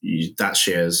 are you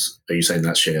saying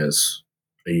that shares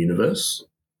a universe?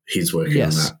 He's working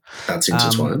on that. That's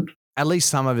intertwined. At least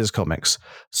some of his comics.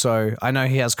 So I know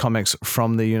he has comics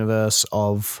from the universe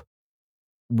of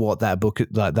what that book,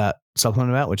 like that supplement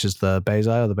about, which is the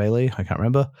Bezai or the Bailey. I can't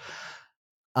remember.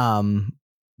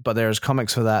 But there is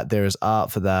comics for that. There is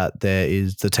art for that. There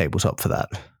is the tabletop for that.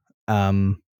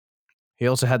 He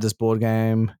also had this board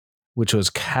game, which was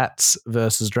Cats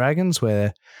versus Dragons,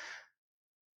 where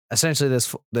essentially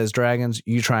there's dragons.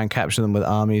 You try and capture them with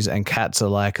armies, and cats are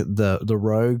like the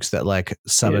rogues that like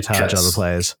sabotage other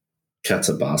players.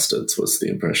 Cats are bastards was the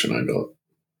impression I got,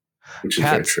 which is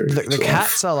very true. The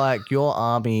cats are like, your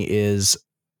army is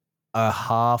a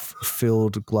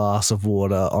half-filled glass of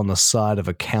water on the side of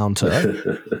a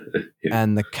counter,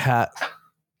 and the cat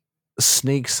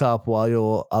sneaks up while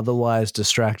you're otherwise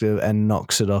distracted and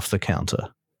knocks it off the counter.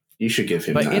 You should give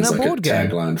him that as like a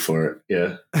tagline for it.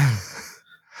 Yeah.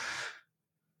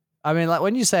 I mean, like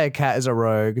when you say a cat is a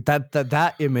rogue,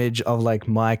 that image of like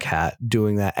my cat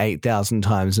doing that 8,000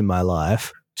 times in my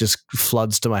life just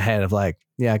floods to my head of like,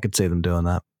 yeah, I could see them doing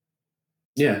that.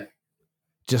 Yeah.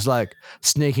 Just like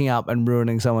sneaking up and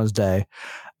ruining someone's day.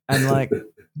 And like,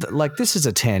 like this is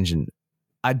a tangent.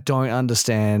 I don't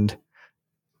understand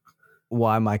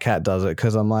why my cat does it,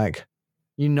 because I'm like,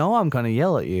 I'm going to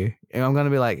yell at you. And I'm going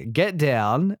to be like, get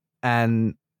down.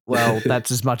 And well,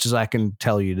 that's as much as I can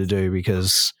tell you to do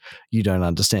because you don't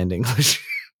understand English.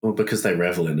 Well, because they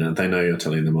revel in it. They know you're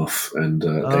telling them off, and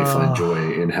they find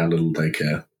joy in how little they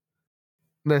care.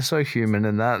 They're so human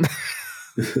in that.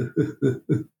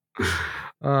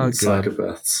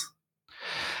 Psychopaths.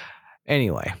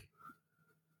 Anyway.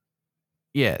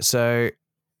 Yeah, so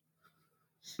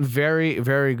very,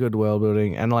 very good world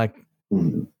building. And like,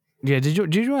 yeah,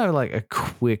 did you have like a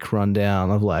quick rundown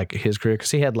of like his career?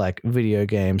 Because he had like video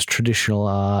games, traditional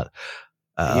art,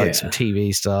 like some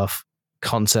TV stuff,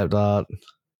 concept art.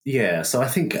 Yeah, so I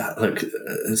think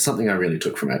something I really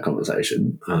took from our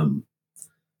conversation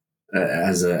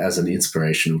as an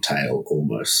inspirational tale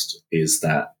almost is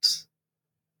that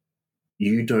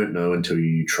you don't know until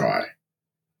you try.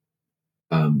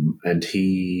 And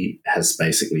he has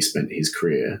basically spent his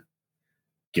career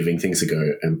giving things a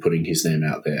go and putting his name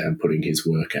out there and putting his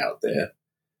work out there.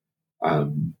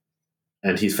 And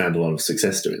he's found a lot of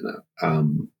success doing that.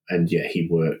 And yeah,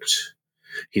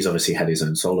 he's obviously had his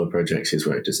own solo projects. He's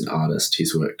worked as an artist.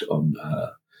 He's worked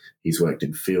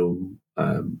in film,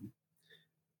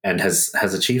 and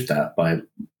has achieved that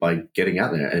by getting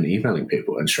out there and emailing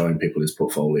people and showing people his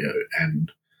portfolio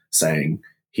and saying,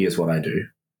 here's what I do.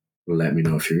 Let me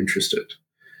know if you're interested.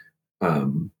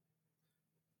 And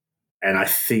I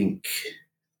think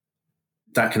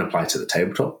that can apply to the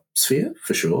tabletop sphere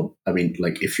for sure. I mean,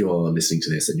 like if you're listening to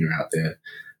this and you're out there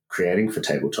creating for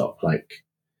tabletop, like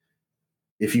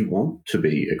if you want to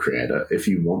be a creator, if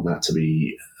you want that to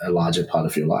be a larger part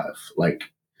of your life, like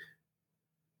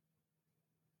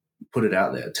put it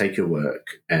out there, take your work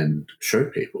and show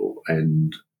people.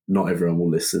 And not everyone will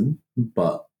listen,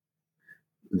 but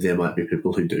there might be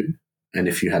people who do. And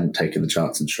if you hadn't taken the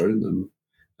chance and shown them,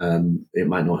 it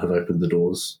might not have opened the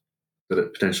doors that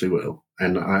it potentially will.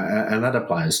 And that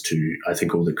applies to, I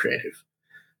think, all the creative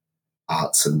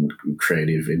arts and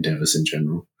creative endeavors in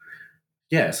general.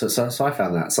 Yeah, so I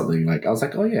found that something like, I was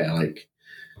like, oh yeah, like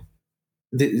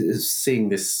seeing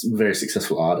this very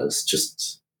successful artist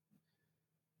just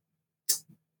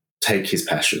take his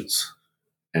passions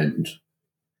and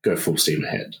go full steam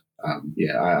ahead.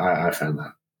 I found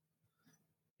that,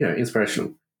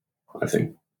 inspirational, I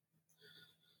think.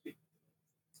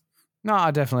 No,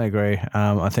 I definitely agree.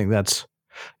 I think that's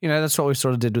what we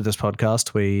sort of did with this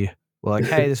podcast. We were like,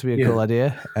 hey, this would be a cool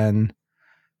idea. And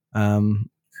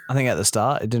I think at the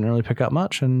start, it didn't really pick up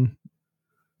much. And,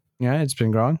 it's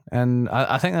been growing. And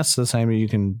I think that's the same you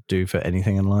can do for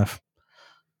anything in life.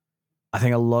 I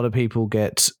think a lot of people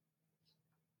get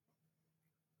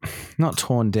not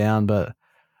torn down, but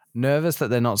nervous that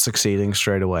they're not succeeding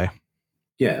straight away.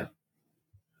 Yeah.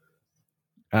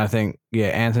 And I think,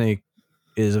 Anthony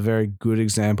is a very good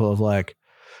example of like,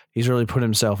 he's really put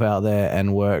himself out there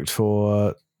and worked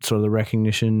for sort of the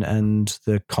recognition and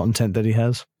the content that he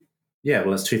has. Yeah,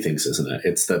 well, it's two things, isn't it?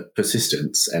 It's the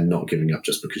persistence and not giving up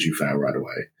just because you fail right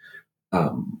away.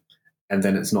 And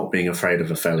then it's not being afraid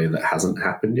of a failure that hasn't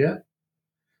happened yet,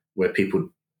 where people,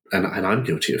 and I'm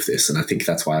guilty of this, and I think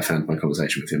that's why I found my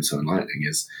conversation with him so enlightening,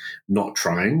 is not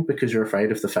trying because you're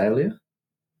afraid of the failure.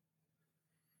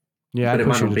 Yeah, I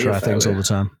push you to try things all the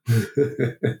time.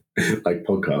 Like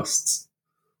podcasts.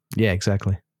 Yeah,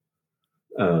 exactly.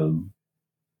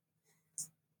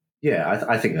 Yeah,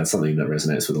 I think that's something that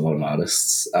resonates with a lot of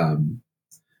artists.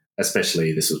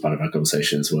 Especially, this was part of our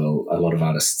conversation as well. A lot of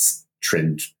artists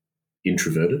trend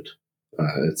introverted.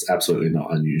 It's absolutely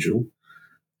not unusual.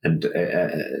 And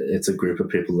it's a group of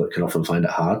people that can often find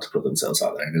it hard to put themselves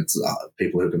out there. And it's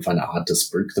people who can find it hard to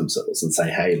spruik themselves and say,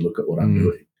 hey, look at what I'm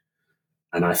doing.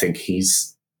 And I think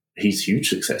his huge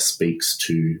success speaks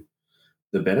to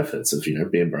the benefits of,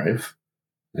 being brave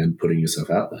and putting yourself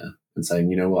out there and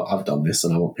saying, you know what, I've done this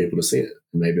and I want people to see it.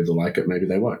 And maybe they'll like it, maybe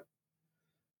they won't.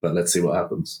 But let's see what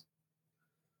happens.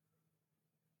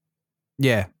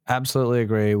 Yeah, absolutely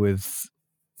agree with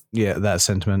that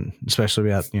sentiment, especially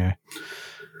about,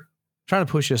 trying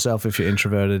to push yourself if you're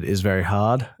introverted is very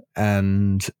hard,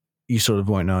 and you sort of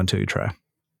won't know until you try.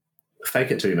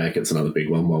 Fake it till you make it's another big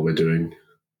one while we're doing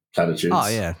platitudes. Oh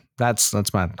yeah, that's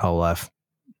my whole life.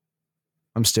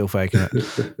 I'm still faking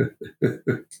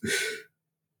it.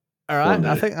 All right,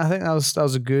 I think that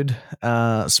was a good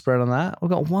spread on that.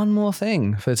 We've got one more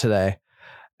thing for today,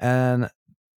 and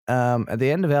at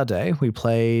the end of our day, we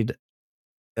played.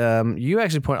 You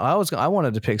actually I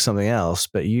wanted to pick something else,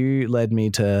 but you led me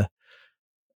to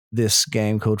this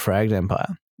game called Fragged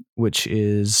Empire, which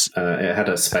is it had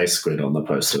a space squid on the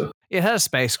poster. It had a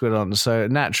space squid on, so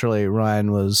naturally Ryan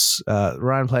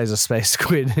plays a space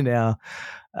squid in our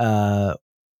I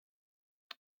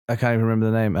can't even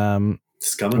remember the name.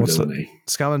 Scum and Villainy.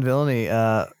 Scum and Villainy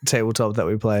tabletop that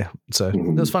we play. So it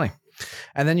was funny.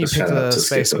 And then you picked the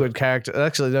space squid character.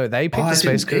 Actually, no, they picked the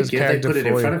space squid character. They put it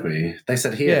in front of me. They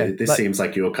said, "Here, this seems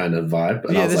like your kind of vibe."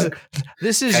 And I was like,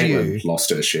 "This is Caitlin you." Lost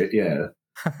her shit. Yeah,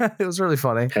 it was really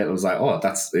funny. Caitlin was like, "Oh,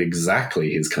 that's exactly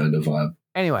his kind of vibe."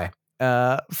 Anyway,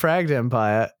 Fragged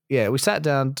Empire. Yeah, we sat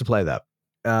down to play that.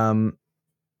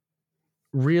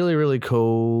 Really, really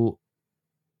cool.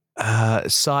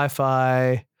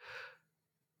 Sci-fi.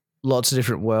 Lots of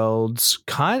different worlds.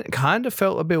 Kind of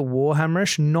felt a bit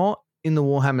Warhammerish, not in the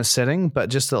Warhammer setting, but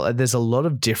just there's a lot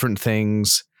of different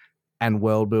things and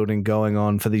world building going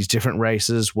on for these different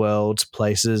races, worlds,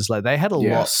 places. Like they had a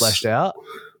lot fleshed out.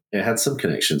 It had some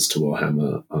connections to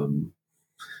Warhammer, on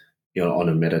a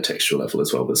metatextual level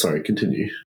as well. But sorry, continue.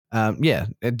 Yeah,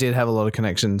 it did have a lot of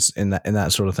connections in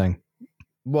that sort of thing.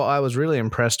 What I was really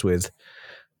impressed with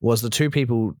was the two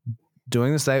people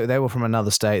doing this. They were from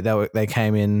another state. They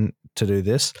came in to do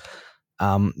this.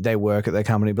 They work at their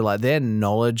company, but like their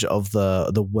knowledge of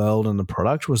the world and the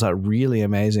product was like really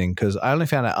amazing, because I only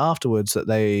found out afterwards that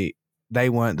they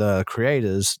weren't the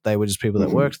creators. They were just people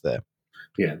that worked there.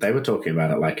 Yeah, they were talking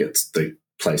about it like it's the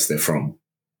place they're from.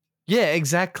 Yeah,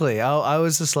 exactly. I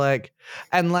was just like,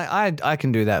 and like I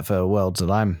can do that for worlds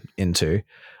that I'm into,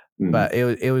 but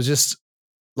it was just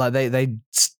like they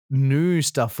knew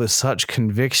stuff with such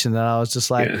conviction that I was just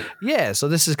like, yeah, so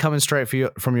this is coming straight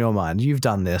from your mind. You've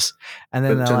done this. And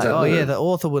then they're like, oh, yeah, the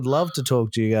author would love to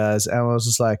talk to you guys. And I was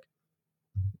just like,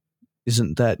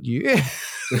 isn't that you?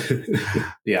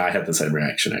 Yeah, I had the same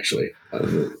reaction, actually.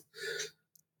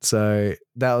 So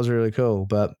that was really cool.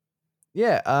 But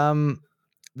yeah,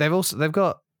 they've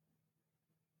got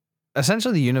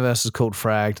essentially the universe is called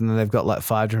Fragged, and then they've got like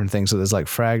 5 different things. So there's like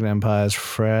Fragged Empires,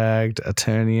 Fragged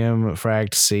Eternium,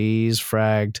 Fragged Seas,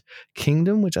 Fragged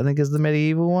Kingdom, which I think is the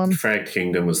medieval one. Fragged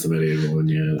Kingdom was the medieval one,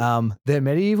 yeah. Their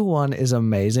medieval one is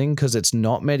amazing because it's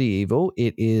not medieval.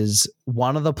 It is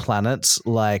one of the planets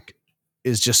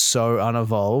is just so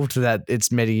unevolved that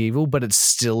it's medieval, but it's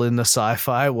still in the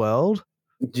sci-fi world.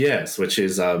 Yes, which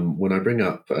is when I bring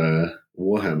up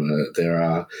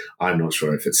Warhammer, I'm not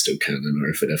sure if it's still canon or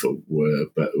if it ever were,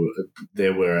 but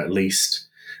there were at least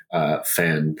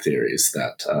fan theories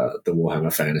that the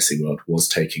Warhammer fantasy world was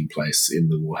taking place in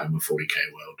the Warhammer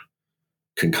 40k world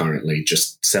concurrently,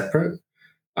 just separate.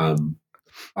 I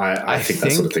think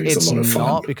that sort of thing is a lot of fun.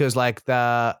 Not because like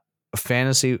the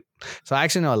fantasy. So I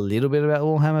actually know a little bit about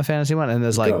Warhammer Fantasy 1, and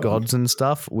there's like gods and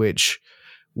stuff which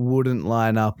wouldn't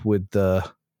line up with the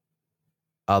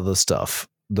other stuff,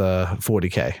 the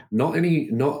 40k. Not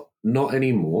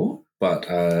anymore, but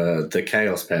the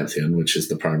Chaos Pantheon, which is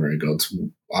the primary gods,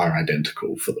 are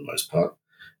identical for the most part.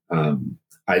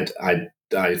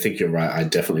 I think you're right. I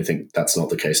definitely think that's not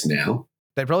the case now.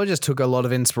 They probably just took a lot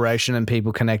of inspiration and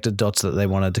people connected dots that they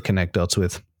wanted to connect dots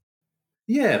with.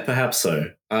 Yeah, perhaps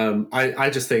so. I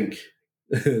just think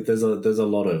there's a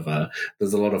lot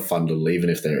of fun to even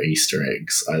if they're Easter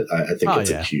eggs. I think it's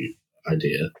a cute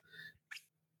idea.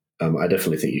 I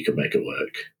definitely think you could make it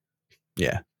work.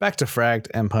 Yeah. Back to Fragged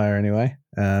Empire anyway.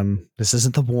 This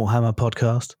isn't the Warhammer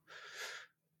podcast.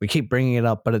 We keep bringing it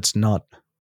up, but it's not.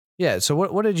 Yeah. So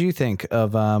what did you think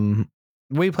of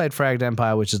we played Fragged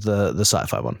Empire, which is the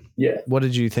sci-fi one. Yeah. What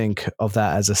did you think of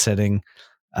that as a setting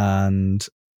and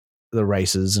the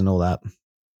races and all that?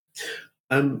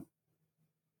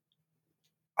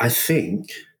 I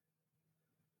think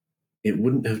it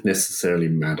wouldn't have necessarily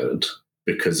mattered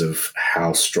because of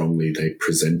how strongly they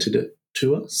presented it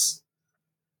to us.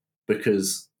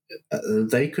 Because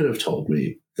they could have told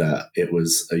me that it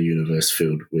was a universe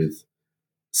filled with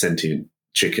sentient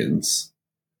chickens,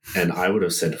 and I would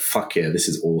have said, fuck yeah, this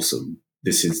is awesome.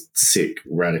 This is sick,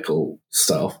 radical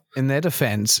stuff. In their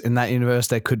defense, in that universe,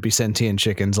 there could be sentient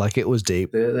chickens. Like, it was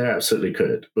deep. There absolutely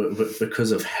could. But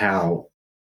because of how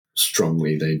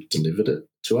strongly they delivered it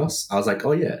to us, I was like,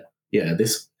 oh yeah,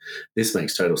 this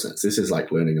makes total sense. This is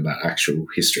like learning about actual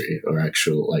history or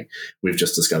actual, like, we've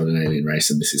just discovered an alien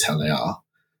race and this is how they are.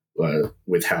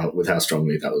 With how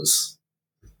strongly that was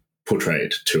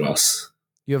portrayed to us.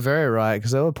 You're very right,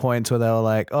 because there were points where they were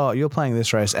like, oh, you're playing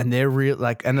this race, and they're real,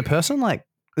 like, and the person, like,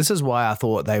 this is why I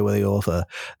thought they were the author.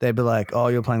 They'd be like, oh,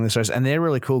 you're playing this race, and they're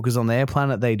really cool because on their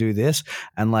planet they do this,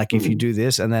 and like if you do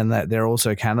this, and then they're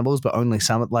also cannibals, but only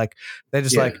some, like, they're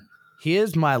just like,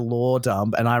 here's my lore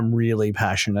dump, and I'm really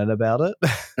passionate about it.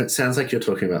 It sounds like you're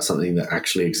talking about something that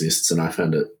actually exists, and I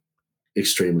found it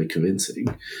extremely convincing.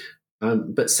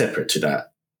 But separate to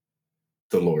that,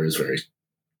 the lore is very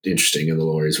interesting and the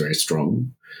lore is very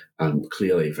strong.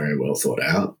 Clearly very well thought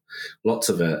out. Lots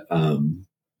of it,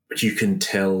 you can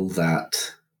tell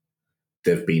that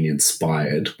they've been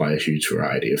inspired by a huge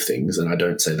variety of things. And I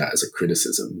don't say that as a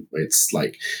criticism. It's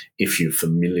like, if you're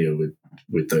familiar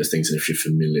with those things and if you're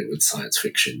familiar with science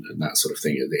fiction and that sort of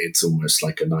thing, it's almost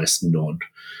like a nice nod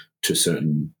to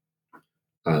certain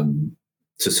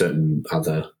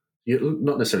other,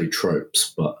 not necessarily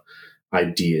tropes, but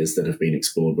ideas that have been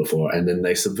explored before, and then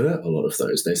they subvert a lot of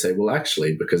those. They say, well,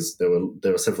 actually, because there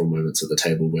were several moments at the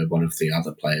table where one of the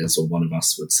other players or one of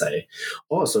us would say,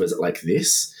 oh, so is it like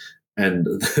this? And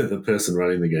the person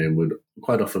running the game would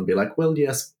quite often be like, well,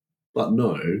 yes, but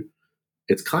no,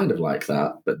 it's kind of like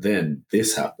that, but then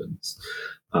this happens,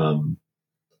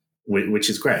 which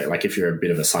is great. Like, if you're a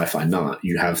bit of a sci-fi nut,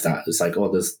 you have that. It's like, oh,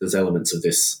 there's elements of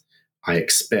this I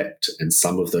expect, and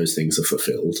some of those things are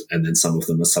fulfilled, and then some of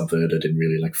them are subverted in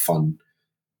really like fun,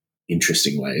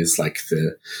 interesting ways, like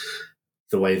the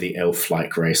way the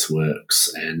elf-like race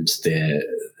works and their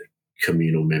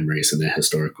communal memories and their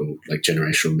historical, like,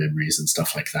 generational memories and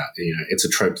stuff like that. You know, it's a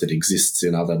trope that exists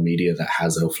in other media that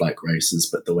has elf-like races,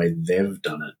 but the way they've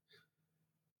done it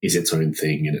is its own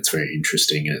thing, and it's very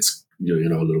interesting, and it's, you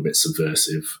know, a little bit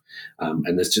subversive.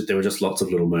 And there were just lots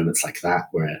of little moments like that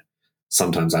where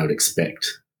sometimes I would expect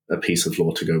a piece of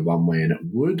lore to go one way and it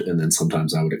would, and then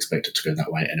sometimes I would expect it to go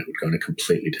that way and it would go in a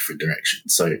completely different direction.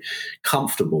 So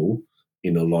comfortable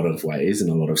in a lot of ways, in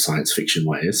a lot of science fiction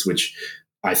ways, which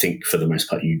I think for the most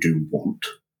part you do want.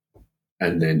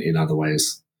 And then in other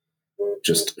ways,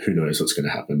 just who knows what's going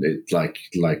to happen. It, like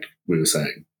we were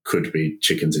saying, could be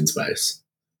chickens in space.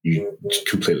 You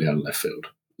completely out of left field.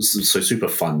 So super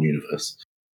fun universe.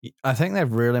 I think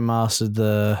they've really mastered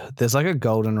there's like a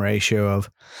golden ratio of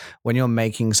when you're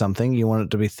making something, you want it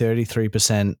to be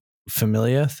 33%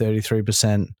 familiar,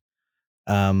 33%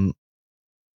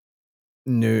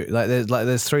 new.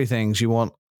 There's three things you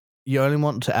only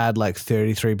want to add like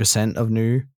 33% of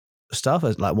new stuff,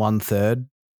 as like 1/3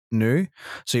 new.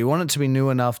 So you want it to be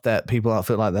new enough that people don't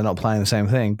feel like they're not playing the same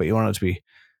thing, but you want it to be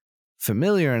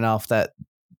familiar enough that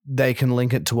they can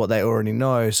link it to what they already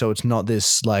know. So it's not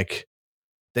this like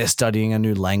they're studying a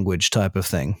new language type of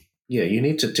thing. Yeah, you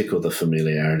need to tickle the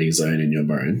familiarity zone in your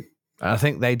brain. I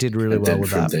think they did really well with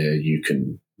that. And then from there,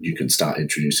 you can start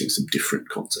introducing some different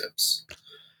concepts.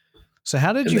 So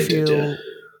how did you feel?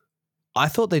 I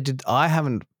thought they did. I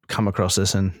haven't come across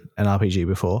this in an RPG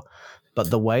before, but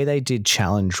the way they did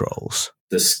challenge rolls.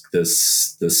 The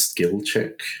skill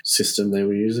check system they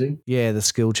were using? Yeah, the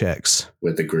skill checks.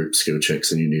 With the group skill checks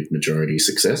and you need majority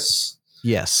success.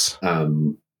 Yes.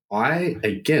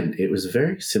 It was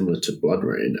very similar to Blood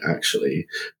Rain, actually.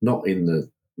 Not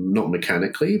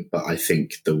mechanically, but I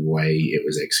think the way it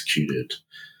was executed,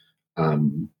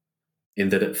 in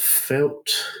that it felt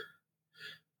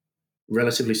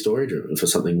relatively story driven for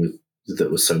something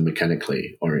that was so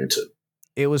mechanically oriented.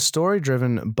 It was story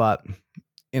driven, but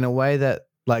in a way that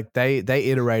like they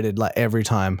iterated like every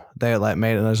time they like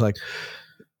made it. And I was like,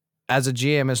 as a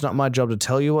GM, it's not my job to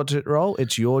tell you what to roll.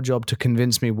 It's your job to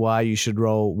convince me why you should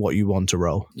roll what you want to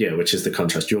roll. Yeah, which is the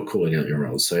contrast. You're calling out your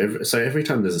rolls. So every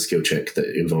time there's a skill check that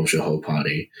involves your whole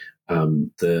party,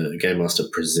 the Game Master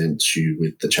presents you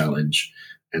with the challenge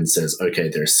and says, okay,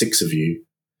 there are 6 of you.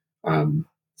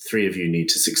 3 of you need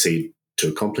to succeed to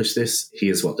accomplish this.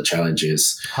 Here's what the challenge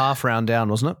is. Half round down,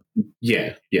 wasn't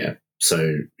it? Yeah. So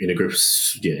in a group of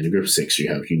 6,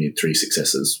 you need 3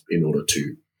 successes in order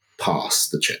to pass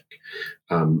the check.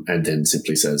 And then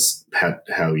simply says, how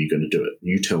are you going to do it?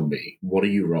 You tell me. What are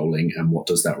you rolling, and what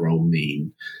does that roll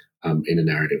mean in a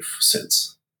narrative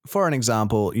sense? For an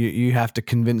example, you have to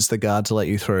convince the guard to let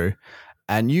you through,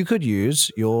 and you could use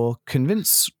your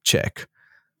convince check.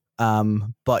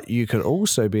 But you could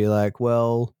also be like,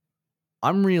 well,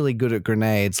 I'm really good at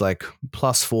grenades, like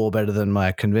 +4 better than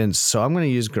my convince, so I'm going to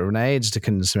use grenades to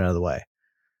convince them out of the way.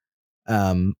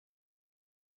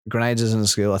 Grenades isn't a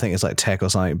skill. I think it's like tech or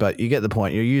something, but you get the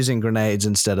point. You're using grenades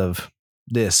instead of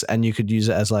this, and you could use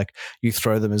it as like you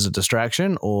throw them as a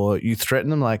distraction, or you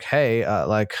threaten them like, hey,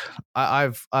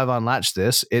 I've unlatched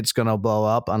this. It's going to blow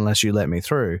up unless you let me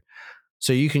through.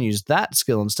 So you can use that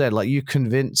skill instead. Like you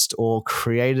convinced or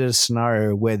created a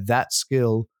scenario where that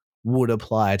skill would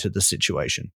apply to the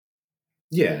situation.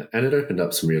 Yeah, and it opened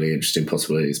up some really interesting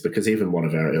possibilities, because even one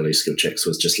of our early skill checks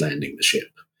was just landing the ship.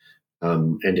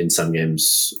 And in some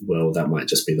games, well, that might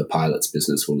just be the pilot's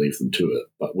business. We'll leave them to it.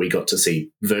 But we got to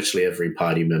see virtually every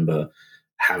party member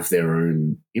have their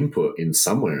own input in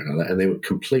some way or another, and they were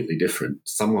completely different.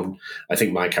 I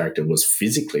think my character was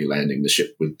physically landing the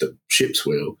ship with the ship's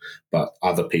wheel, but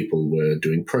other people were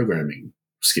doing programming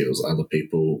skills. Other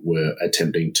people were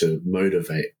attempting to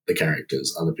motivate the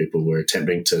characters. Other people were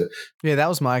attempting to... Yeah, that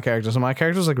was my character. So my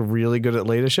character was like really good at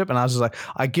leadership, and I was just like,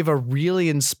 I give a really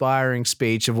inspiring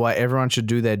speech of why everyone should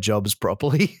do their jobs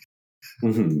properly.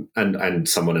 Mm-hmm. And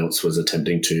someone else was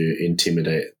attempting to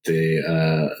intimidate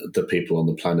the people on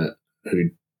the planet who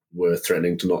were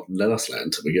threatening to not let us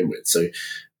land to begin with. So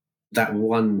that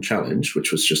one challenge,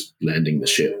 which was just landing the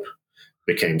ship,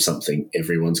 became something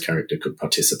everyone's character could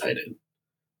participate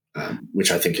in,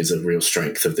 which I think is a real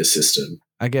strength of this system.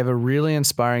 I gave a really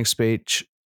inspiring speech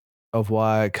of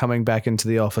why coming back into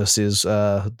the office is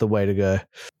the way to go.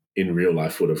 In real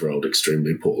life would have rolled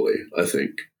extremely poorly, I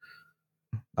think.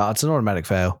 It's an automatic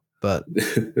fail, but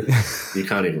you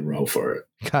can't even roll for it.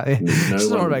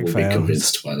 No one will be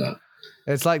convinced by that.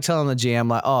 It's like telling the GM,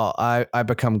 like, "Oh, I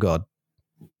become God."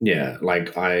 Yeah,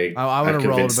 like I want to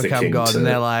roll to become God, and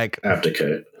they're like,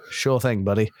 abdicate. Sure thing,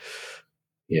 buddy.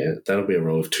 Yeah, that'll be a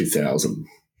roll of 2,000.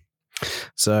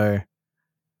 So,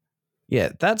 yeah,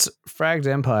 that's Fragged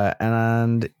Empire,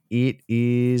 and it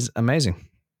is amazing.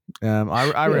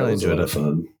 I really enjoyed it.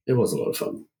 It was a lot of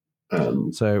fun.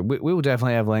 So we will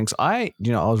definitely have links. I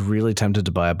was really tempted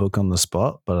to buy a book on the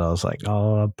spot, but I was like,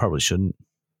 I probably shouldn't.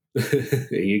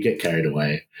 You get carried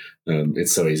away.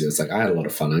 It's so easy. It's like, I had a lot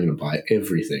of fun. I'm going to buy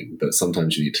everything, but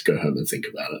sometimes you need to go home and think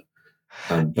about it.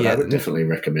 But I would definitely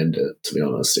recommend it, to be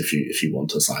honest, if you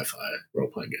want a sci-fi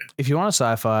role-playing game. If you want a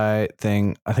sci-fi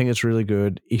thing, I think it's really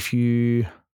good. If you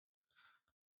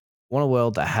want a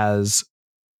world that has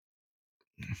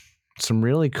some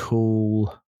really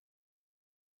cool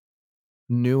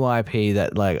new IP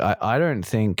that I don't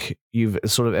think you've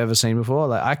sort of ever seen before.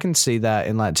 Like I can see that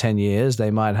in like 10 years,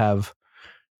 they might have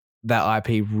that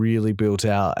IP really built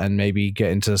out and maybe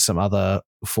get into some other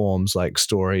forms like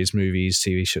stories, movies,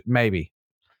 TV shows, maybe.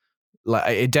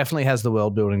 Like it definitely has the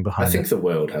world building behind it. I think the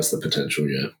world has the potential,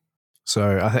 yeah.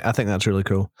 So I think that's really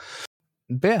cool.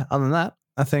 But yeah, other than that,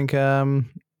 I think that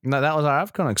was our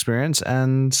AVCon experience,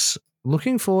 and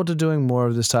looking forward to doing more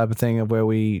of this type of thing of where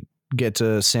we get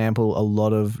to sample a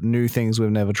lot of new things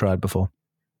we've never tried before.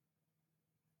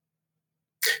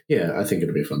 Yeah, I think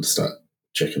it'll be fun to start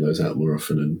checking those out more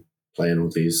often and playing all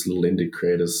these little indie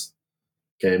creators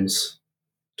games,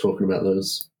 talking about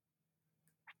those.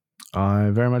 I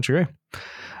very much agree.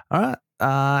 All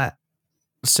right.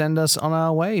 Send us on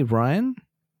our way, Ryan.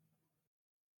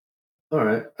 All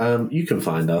right. You can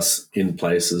find us in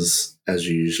places as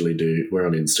you usually do. We're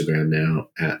on Instagram now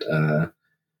at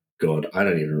God, I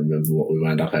don't even remember what we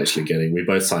wound up actually getting. We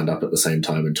both signed up at the same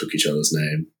time and took each other's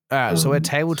name. All right, so we're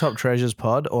Tabletop Treasures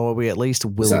Pod, or we at least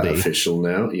will be. Is that official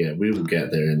now? Yeah, we will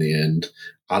get there in the end.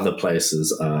 Other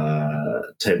places are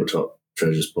Tabletop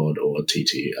Treasures Pod or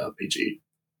TTRPG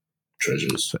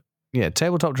Treasures. So, yeah,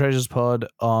 Tabletop Treasures Pod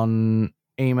on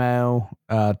email,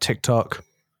 TikTok,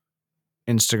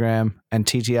 Instagram, and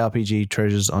TTRPG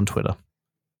Treasures on Twitter.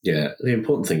 Yeah, the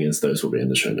important thing is those will be in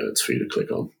the show notes for you to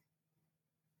click on.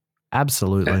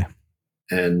 Absolutely.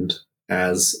 And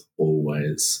as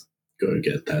always, go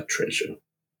get that treasure.